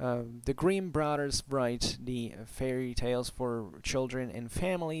 The Grimm brothers write the fairy tales for children and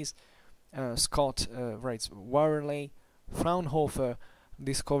families. Scott writes Warley. Fraunhofer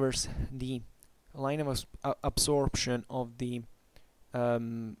discovers the line of absorption of the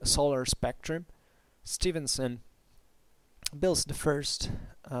solar spectrum. Stevenson builds the first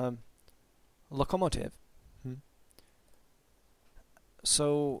locomotive.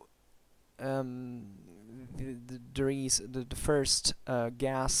 So there is the first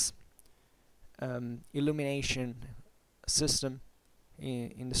gas illumination system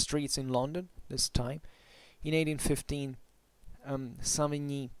in the streets in London this time. In 1815,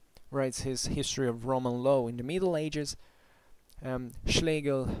 Savigny writes his history of Roman law in the Middle Ages.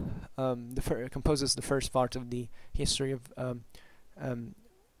 Schlegel composes the first part of the history of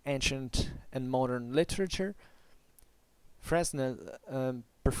ancient and modern literature. Fresnel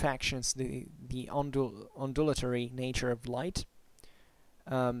perfections the undulatory nature of light.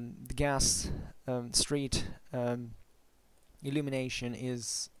 The gas street illumination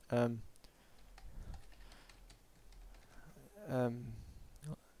is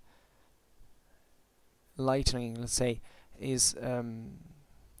lightning, let's say, is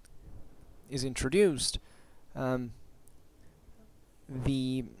introduced.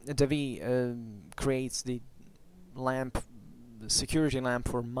 Davy creates the lamp, the security lamp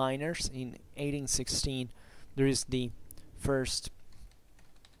for miners. In 1816, there is the first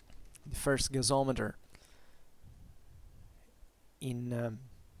gasometer in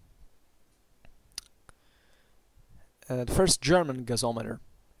the first German gasometer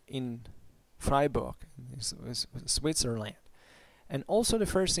in Freiburg, Switzerland, and also the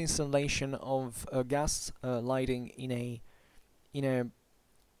first installation of gas lighting in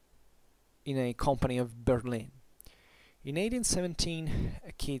a company of Berlin. In 1817,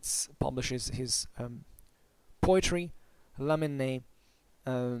 Keats publishes his poetry, Lamennais,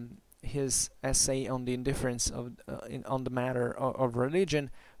 his essay on the indifference on the matter of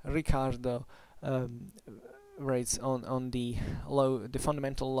religion. Ricardo writes on the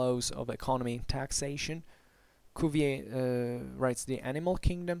fundamental laws of economy and taxation. Cuvier writes the animal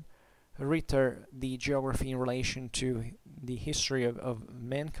kingdom. Ritter the geography in relation to the history of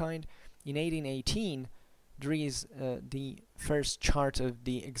mankind. In 1818, there is the first chart of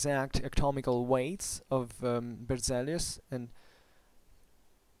the exact atomical weights of Berzelius, and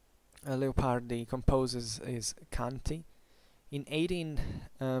Leopardi composes his Canti. In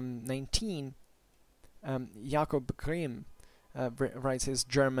 1819, Jakob Grimm writes his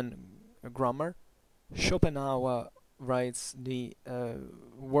German grammar. Schopenhauer writes the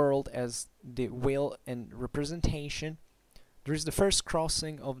world as the will and representation. There is the first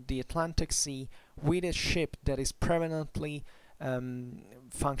crossing of the Atlantic Sea with a ship that is permanently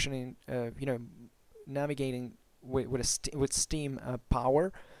functioning, navigating with steam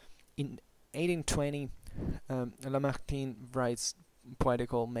power. In 1820, Lamartine writes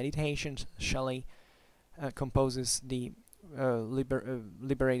poetical meditations. Shelley composes the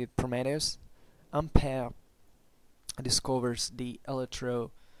liberated Prometheus. Ampere discovers the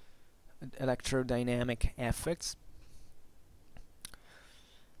electrodynamic effects.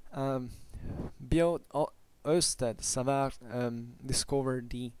 Biot Oersted Savart discovered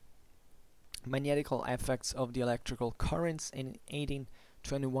the magnetical effects of the electrical currents. In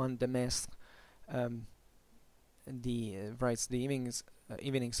 1821, Demestre writes the evenings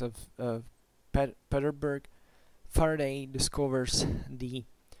of Petersburg. Faraday discovers the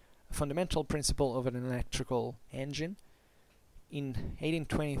fundamental principle of an electrical engine. In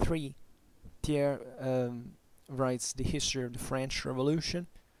 1823, Thiers writes the history of the French Revolution.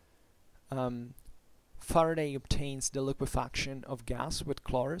 Faraday obtains the liquefaction of gas with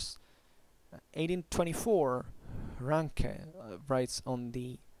chlorus. 1824, Ranke writes on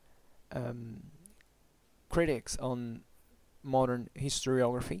the critics on modern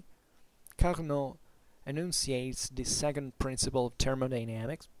historiography. Carnot enunciates the second principle of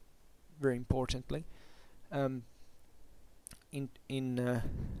thermodynamics, very importantly. In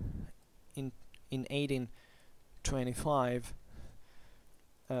 1825,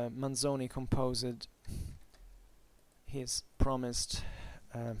 Manzoni composed his promised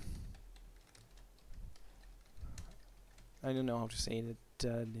I don't know how to say it.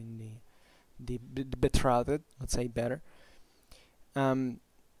 The betrothed, let's say better.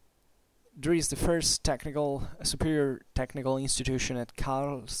 There is the first superior technical institution at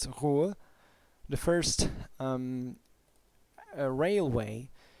Karlsruhe, the first railway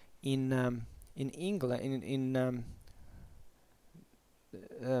in England,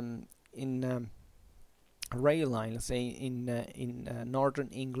 in rail line, let's say in northern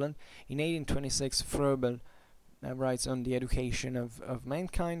England. In 1826, Froebel writes on the education of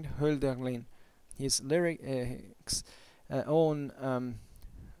mankind. Hölderlin, his lyrics own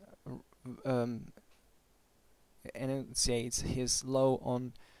enunciates his law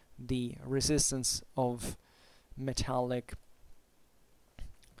on the resistance of metallic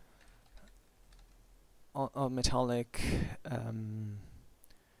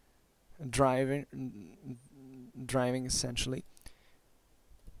driving essentially.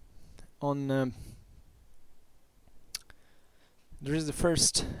 There is the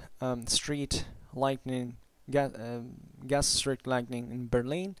first street lightning, gas street lightning in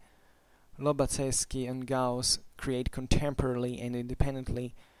Berlin. Lobachevsky and Gauss create contemporarily and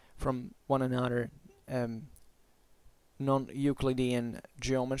independently from one another non-Euclidean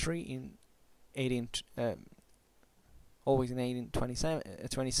geometry in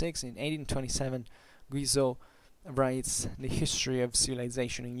 1826. In 1827, Guizot writes The History of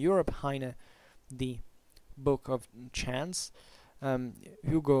Civilization in Europe, Heine the Book of Chance,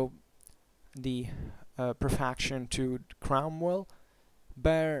 Hugo the Prefaction to Cromwell.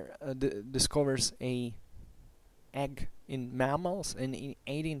 Baer discovers a egg in mammals, and in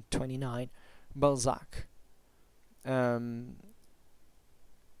 1829 Balzac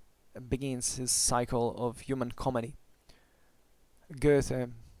begins his cycle of human comedy.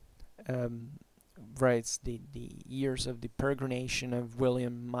 Goethe writes the Years of the Peregrination of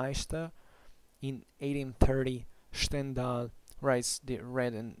William Meister. In 1830 Stendhal writes The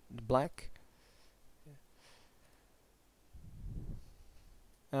Red and the Black.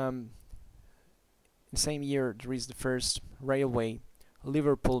 The same year there is the first railway,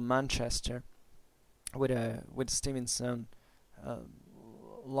 Liverpool-Manchester, with Stevenson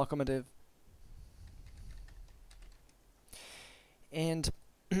locomotive. And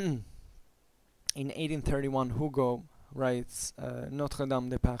in 1831 Hugo writes Notre Dame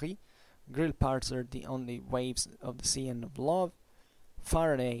de Paris. Grillparts are the only waves of the sea and of love.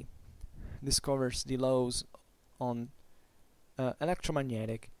 Faraday discovers the laws on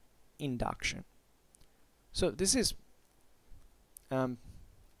electromagnetic induction. So this is, as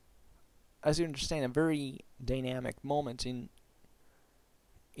you understand, a very dynamic moment in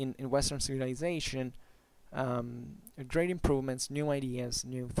Western civilization. Great improvements, new ideas,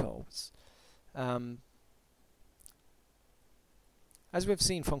 new thoughts. As we've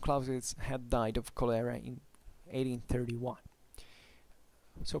seen, von Clausewitz had died of cholera in 1831.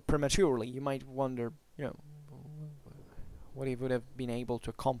 So prematurely, you might wonder, what he would have been able to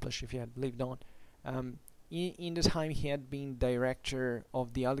accomplish if he had lived on. In the time he had been director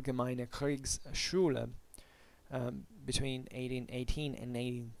of the Allgemeine Kriegsschule between 1818 and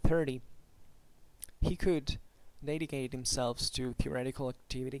 1830, he could dedicate himself to theoretical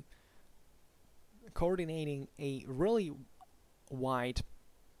activity, coordinating a really wide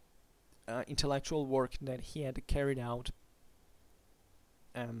intellectual work that he had carried out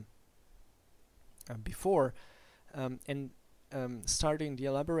before, and starting the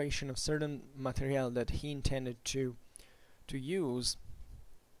elaboration of certain material that he intended to use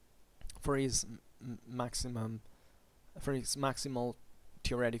for his maximal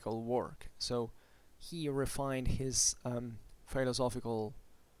theoretical work. So he refined his philosophical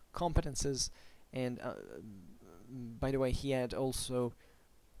competences, and by the way, he had also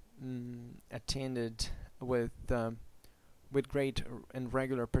attended with great and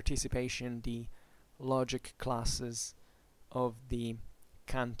regular participation the logic classes of the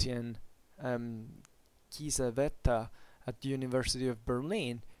Kantian Kiesewetter at the University of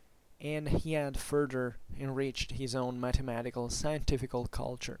Berlin, and he had further enriched his own mathematical scientific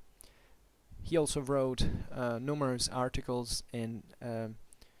culture. He also wrote numerous articles and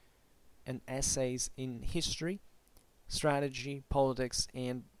essays in history, strategy, politics,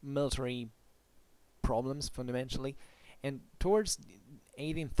 and military problems fundamentally. And towards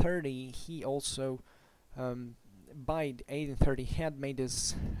 1830, he also, by 1830, had made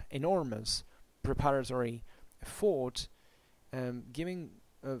this enormous preparatory effort, giving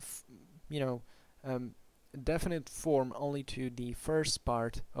definite form only to the first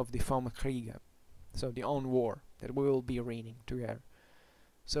part of the Vom Kriege, so the own war that we will be reading together.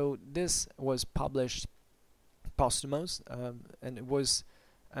 So this was published posthumous, and it was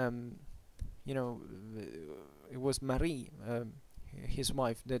you know, it was Marie, his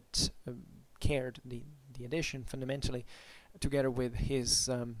wife, that cared the edition fundamentally, together with his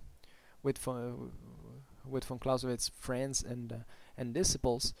with von Clausewitz's friends and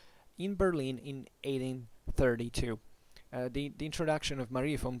disciples in Berlin in 1832. The introduction of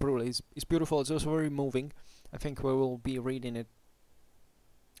Marie von Brühl is beautiful. It's also very moving. I think we will be reading it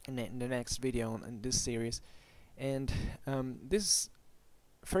in the next video in this series. And this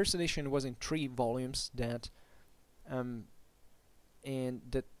first edition was in 3 volumes that and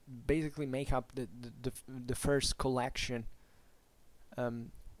that basically make up the first collection,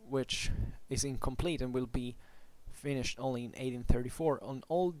 which is incomplete and will be finished only in 1834, on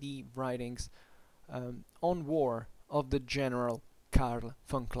all the writings on war of the General Carl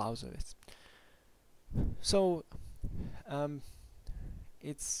von Clausewitz. So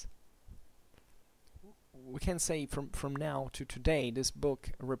it's, we can say from now to today, this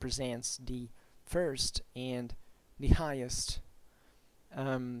book represents the first and the highest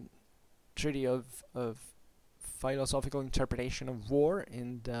treaty of philosophical interpretation of war,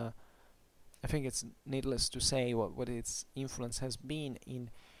 and I think it's needless to say what its influence has been in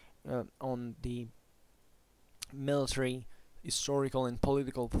on the military, historical and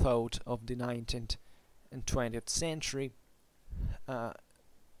political thought of the 19th and 20th century. I'm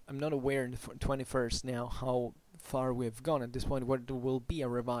not aware in the 21st now how far we've gone at this point, whether there will be a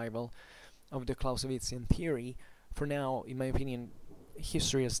revival of the Clausewitzian theory. For now, in my opinion,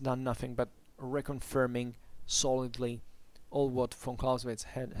 history has done nothing but reconfirming solidly all what von Clausewitz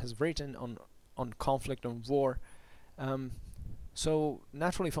has written on conflict, on war. So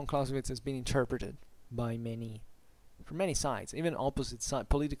naturally, von Clausewitz has been interpreted by many, from many sides, even opposite side,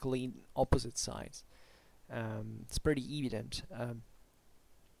 politically opposite sides. It's pretty evident.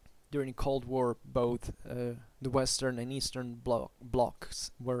 During the Cold War, both the Western and Eastern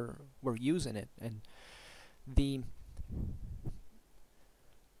blocks were using it, and the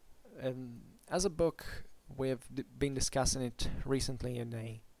as a book, we've been discussing it recently in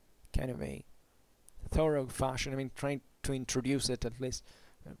a kind of a thorough fashion. I mean, trying to introduce it at least.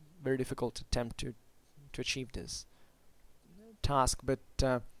 Very difficult attempt to achieve this task, but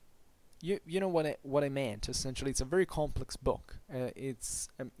you know what I meant. Essentially, it's a very complex book. It's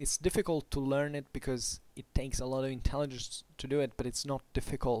difficult to learn it because it takes a lot of intelligence to do it, but it's not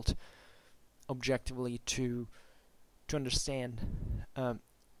difficult objectively to understand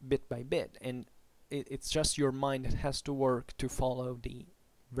bit by bit, and it's just your mind that has to work to follow the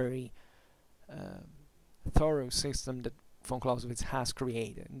very thorough system that von Clausewitz has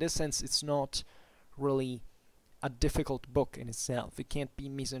created. In this sense, it's not really a difficult book in itself. It can't be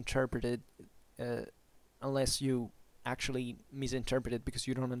misinterpreted unless you actually misinterpret it because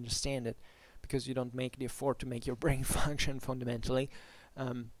you don't understand it, because you don't make the effort to make your brain function fundamentally.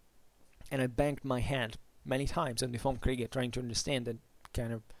 And I banged my head many times on the Vom Kriege trying to understand it,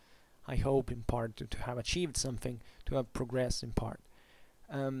 kind of, I hope in part to have achieved something, to have progressed in part.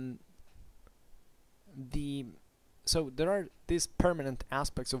 So there are these permanent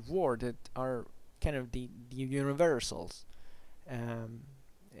aspects of war that are kind of the universals.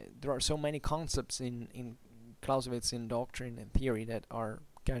 There are so many concepts in Clausewitzian doctrine and theory that are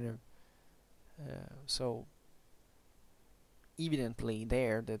kind of so evidently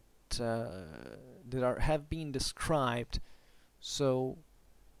there, that have been described so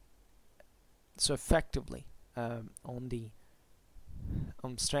effectively on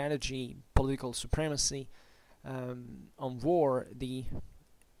strategy, political supremacy, on war, the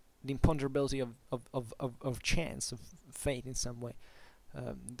imponderability of chance, of fate in some way,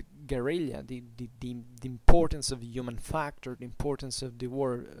 the guerrilla, the importance of the human factor, the importance of the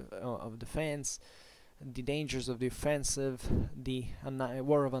war of defense, the dangers of the offensive, the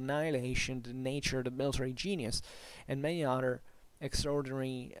war of annihilation, the nature of the military genius, and many other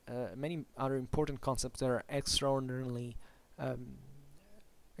extraordinary, many other important concepts that are extraordinarily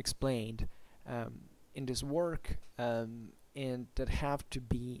explained in this work, and that have to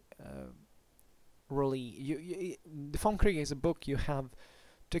be really, the Vom Kriege is a book you have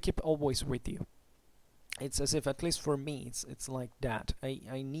to keep always with you. It's as if, at least for me, it's like that.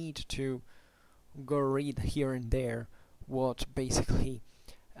 I need to go read here and there what basically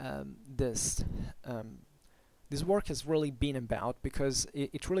this work has really been about, because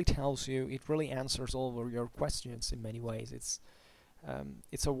it really tells you, it really answers all of your questions in many ways.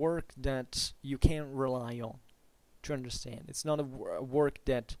 It's a work that you can rely on to understand. It's not a work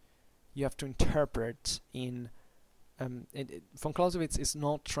that you have to interpret in. Von Clausewitz is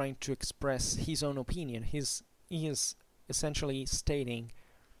not trying to express his own opinion. He is essentially stating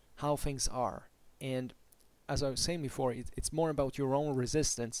how things are. And as I was saying before, it's more about your own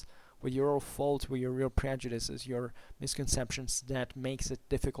resistance with your faults, with your real prejudices, your misconceptions, that makes it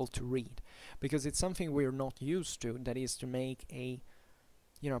difficult to read, because it's something we're not used to. That is to make a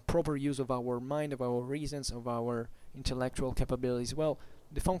proper use of our mind, of our reasons, of our intellectual capabilities. Well,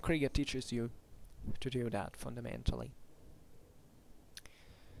 the von Kriege teaches you to do that fundamentally.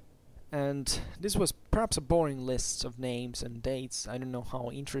 And this was perhaps a boring list of names and dates. I don't know how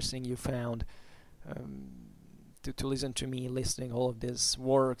interesting you found to listen to me listing all of these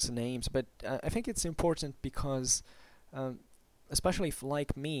works and names, but I think it's important because especially if,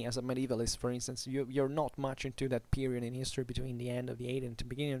 like me, as a medievalist, for instance, you're not much into that period in history between the end of the 18th and the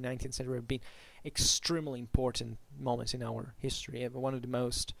beginning of the 19th century. Have been extremely important moments in our history. One of the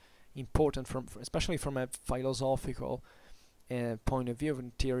most important, especially from a philosophical point of view,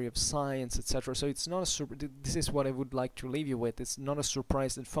 and theory of science, etc. So it's not a this is what I would like to leave you with. It's not a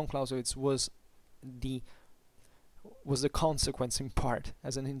surprise that von Clausewitz was the consequence in part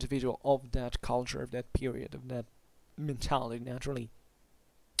as an individual of that culture, of that period, of that mentality. Naturally,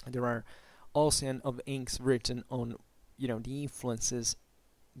 there are ocean of inks written on the influences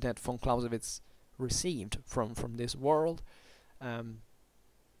that von Clausewitz received from this world.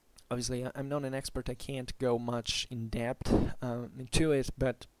 Obviously, I'm not an expert. I can't go much in depth into it,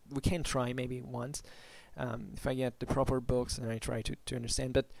 but we can try maybe once if I get the proper books and I try to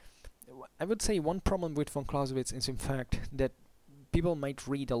understand. But I would say one problem with von Clausewitz is, in fact, that people might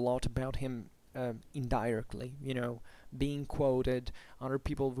read a lot about him indirectly, being quoted. Other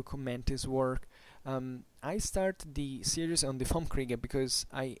people will comment his work. I started the series on the von Kriege because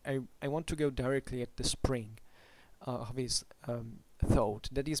I want to go directly at the spring of his thought.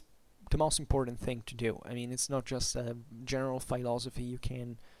 That is the most important thing to do. I mean, it's not just a general philosophy you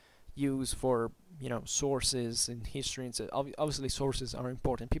can use for sources in history, and so obviously sources are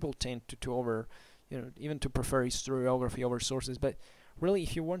important. People tend to over even to prefer historiography over sources, but really,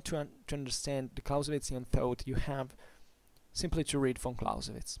 if you want to understand the Clausewitzian thought, you have simply to read von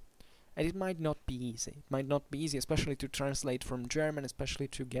Clausewitz. And it might not be easy. It might not be easy, especially to translate from German, especially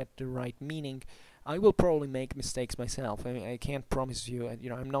to get the right meaning. I will probably make mistakes myself. I mean, I can't promise you.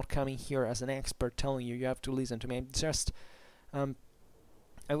 I'm not coming here as an expert telling you have to listen to me. Just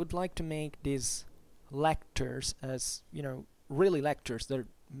I would like to make these lectures as really lectures. That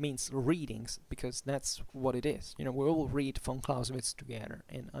means readings, because that's what it is. We all read von Clausewitz together,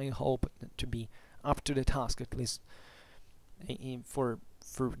 and I hope to be up to the task, at least for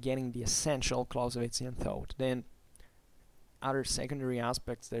getting the essential Clausewitzian thought. Then other secondary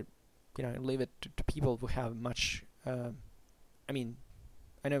aspects that I leave it to people who have much I mean,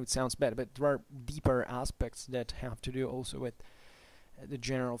 I know it sounds bad, but there are deeper aspects that have to do also with the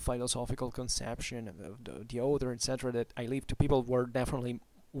general philosophical conception of the author, etc., that I leave to people who are definitely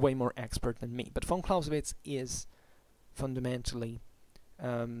way more expert than me. But von Clausewitz is fundamentally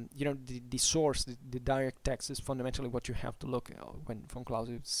the source, the direct text is fundamentally what you have to look at when von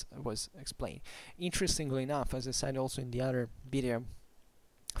Clausewitz was explained. Interestingly enough, as I said also in the other video,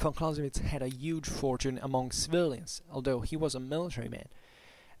 von Clausewitz had a huge fortune among civilians, although he was a military man.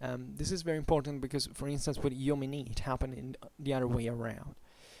 This is very important because, for instance, with Jomini, it happened in the other way around.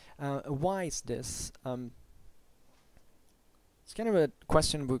 Why is this? It's kind of a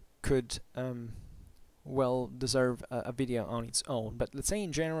question we could well deserve a video on its own, but let's say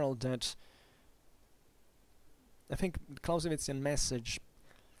in general that I think the Clausewitzian message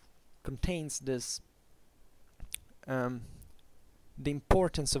contains this the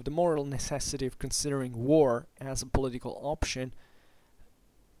importance of the moral necessity of considering war as a political option,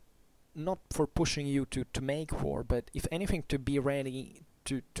 not for pushing you to make war, but if anything to be ready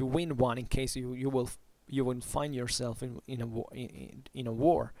to win one in case you will find yourself in a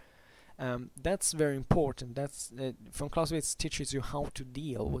war. That's very important. That's von Clausewitz teaches you how to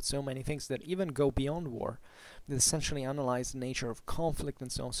deal with so many things that even go beyond war, that essentially analyze the nature of conflict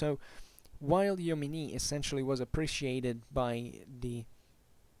and so on. So while Jomini essentially was appreciated by the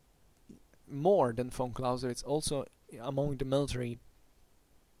more than von Clausewitz, also among the military,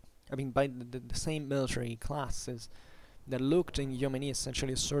 I mean by the same military classes that looked in Jomini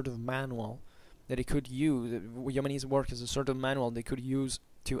essentially a sort of manual that they could use. Jomini's work is a sort of manual they could use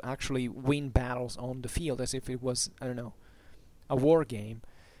to actually win battles on the field, as if it was, I don't know, a war game,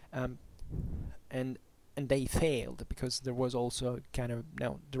 and they failed because there was also kind of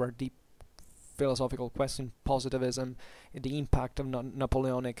there are deep philosophical questions, positivism, the impact of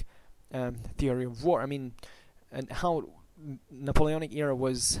Napoleonic theory of war. I mean, and how Napoleonic era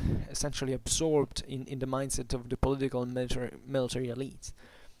was essentially absorbed in the mindset of the political and military elites.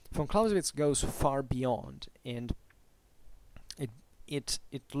 Von Clausewitz goes far beyond, and it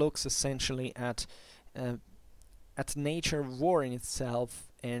looks essentially at nature of war in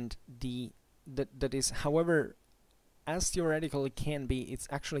itself and that is, however, as theoretical it can be, it's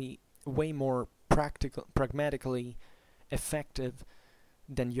actually way more pragmatically effective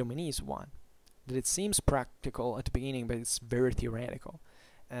than Jomini's one. That it seems practical at the beginning, but it's very theoretical.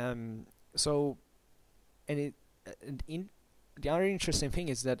 So, and the other interesting thing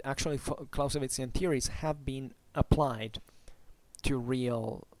is that actually Clausewitzian theories have been applied to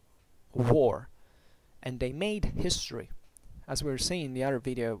real war, and they made history. As we were saying in the other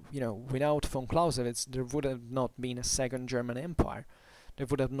video, without von Clausewitz, there would have not been a second German Empire. There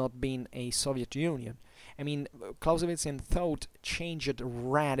would have not been a Soviet Union. I mean, Clausewitzian thought changed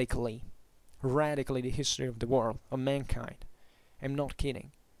radically the history of the world, of mankind. I'm not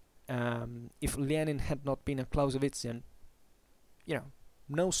kidding. If Lenin had not been a Clausewitzian,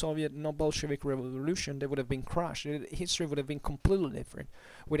 no Soviet, no Bolshevik revolution, they would have been crushed. History would have been completely different.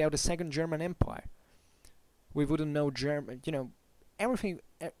 Without a second German Empire, we wouldn't know German, everything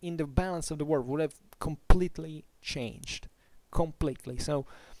in the balance of the world would have completely changed. Completely. So,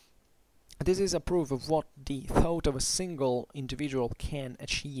 this is a proof of what the thought of a single individual can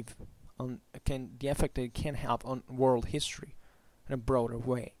achieve, the effect it can have on world history in a broader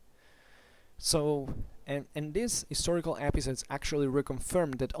way. So, and these historical episodes actually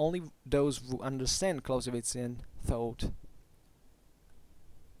reconfirm that only those who understand Clausewitzian thought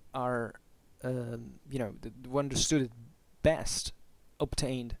are, who understood it best,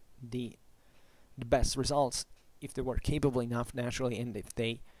 obtained the best results, if they were capable enough, naturally, and if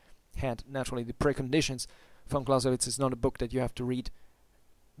they had naturally the preconditions. Von Clausewitz is not a book that you have to read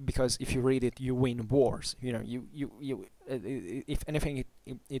because if you read it, you win wars. If anything,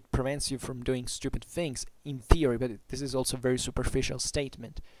 it prevents you from doing stupid things in theory. But this is also a very superficial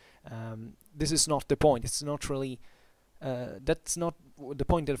statement. This is not the point. It's not really. That's not the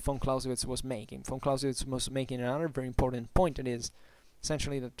point that von Clausewitz was making. Von Clausewitz was making another very important point. It is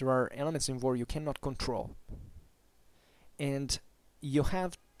essentially that there are elements in war you cannot control. And you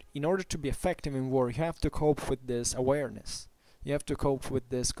have, in order to be effective in war, you have to cope with this awareness. You have to cope with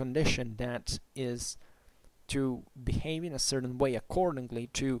this condition that is to behave in a certain way accordingly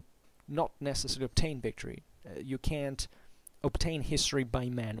to not necessarily obtain victory. You can't obtain history by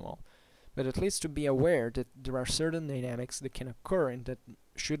manual, but at least to be aware that there are certain dynamics that can occur and that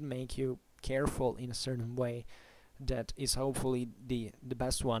should make you careful in a certain way. That is hopefully the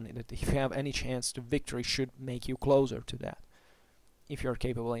best one, that if you have any chance to victory, should make you closer to that, if you're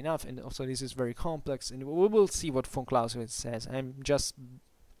capable enough. And also this is very complex, and we will see what von Clausewitz says. I'm just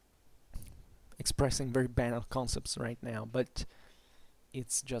expressing very banal concepts right now, but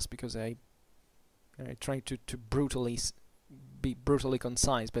it's just because I try to be brutally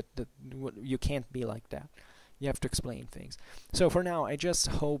concise, but you can't be like that. You have to explain things. So for now, I just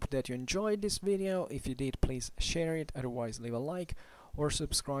hope that you enjoyed this video. If you did, please share it. Otherwise, leave a like or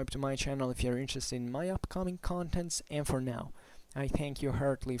subscribe to my channel if you're interested in my upcoming contents. And for now, I thank you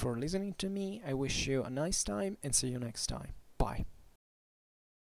heartily for listening to me. I wish you a nice time and see you next time. Bye.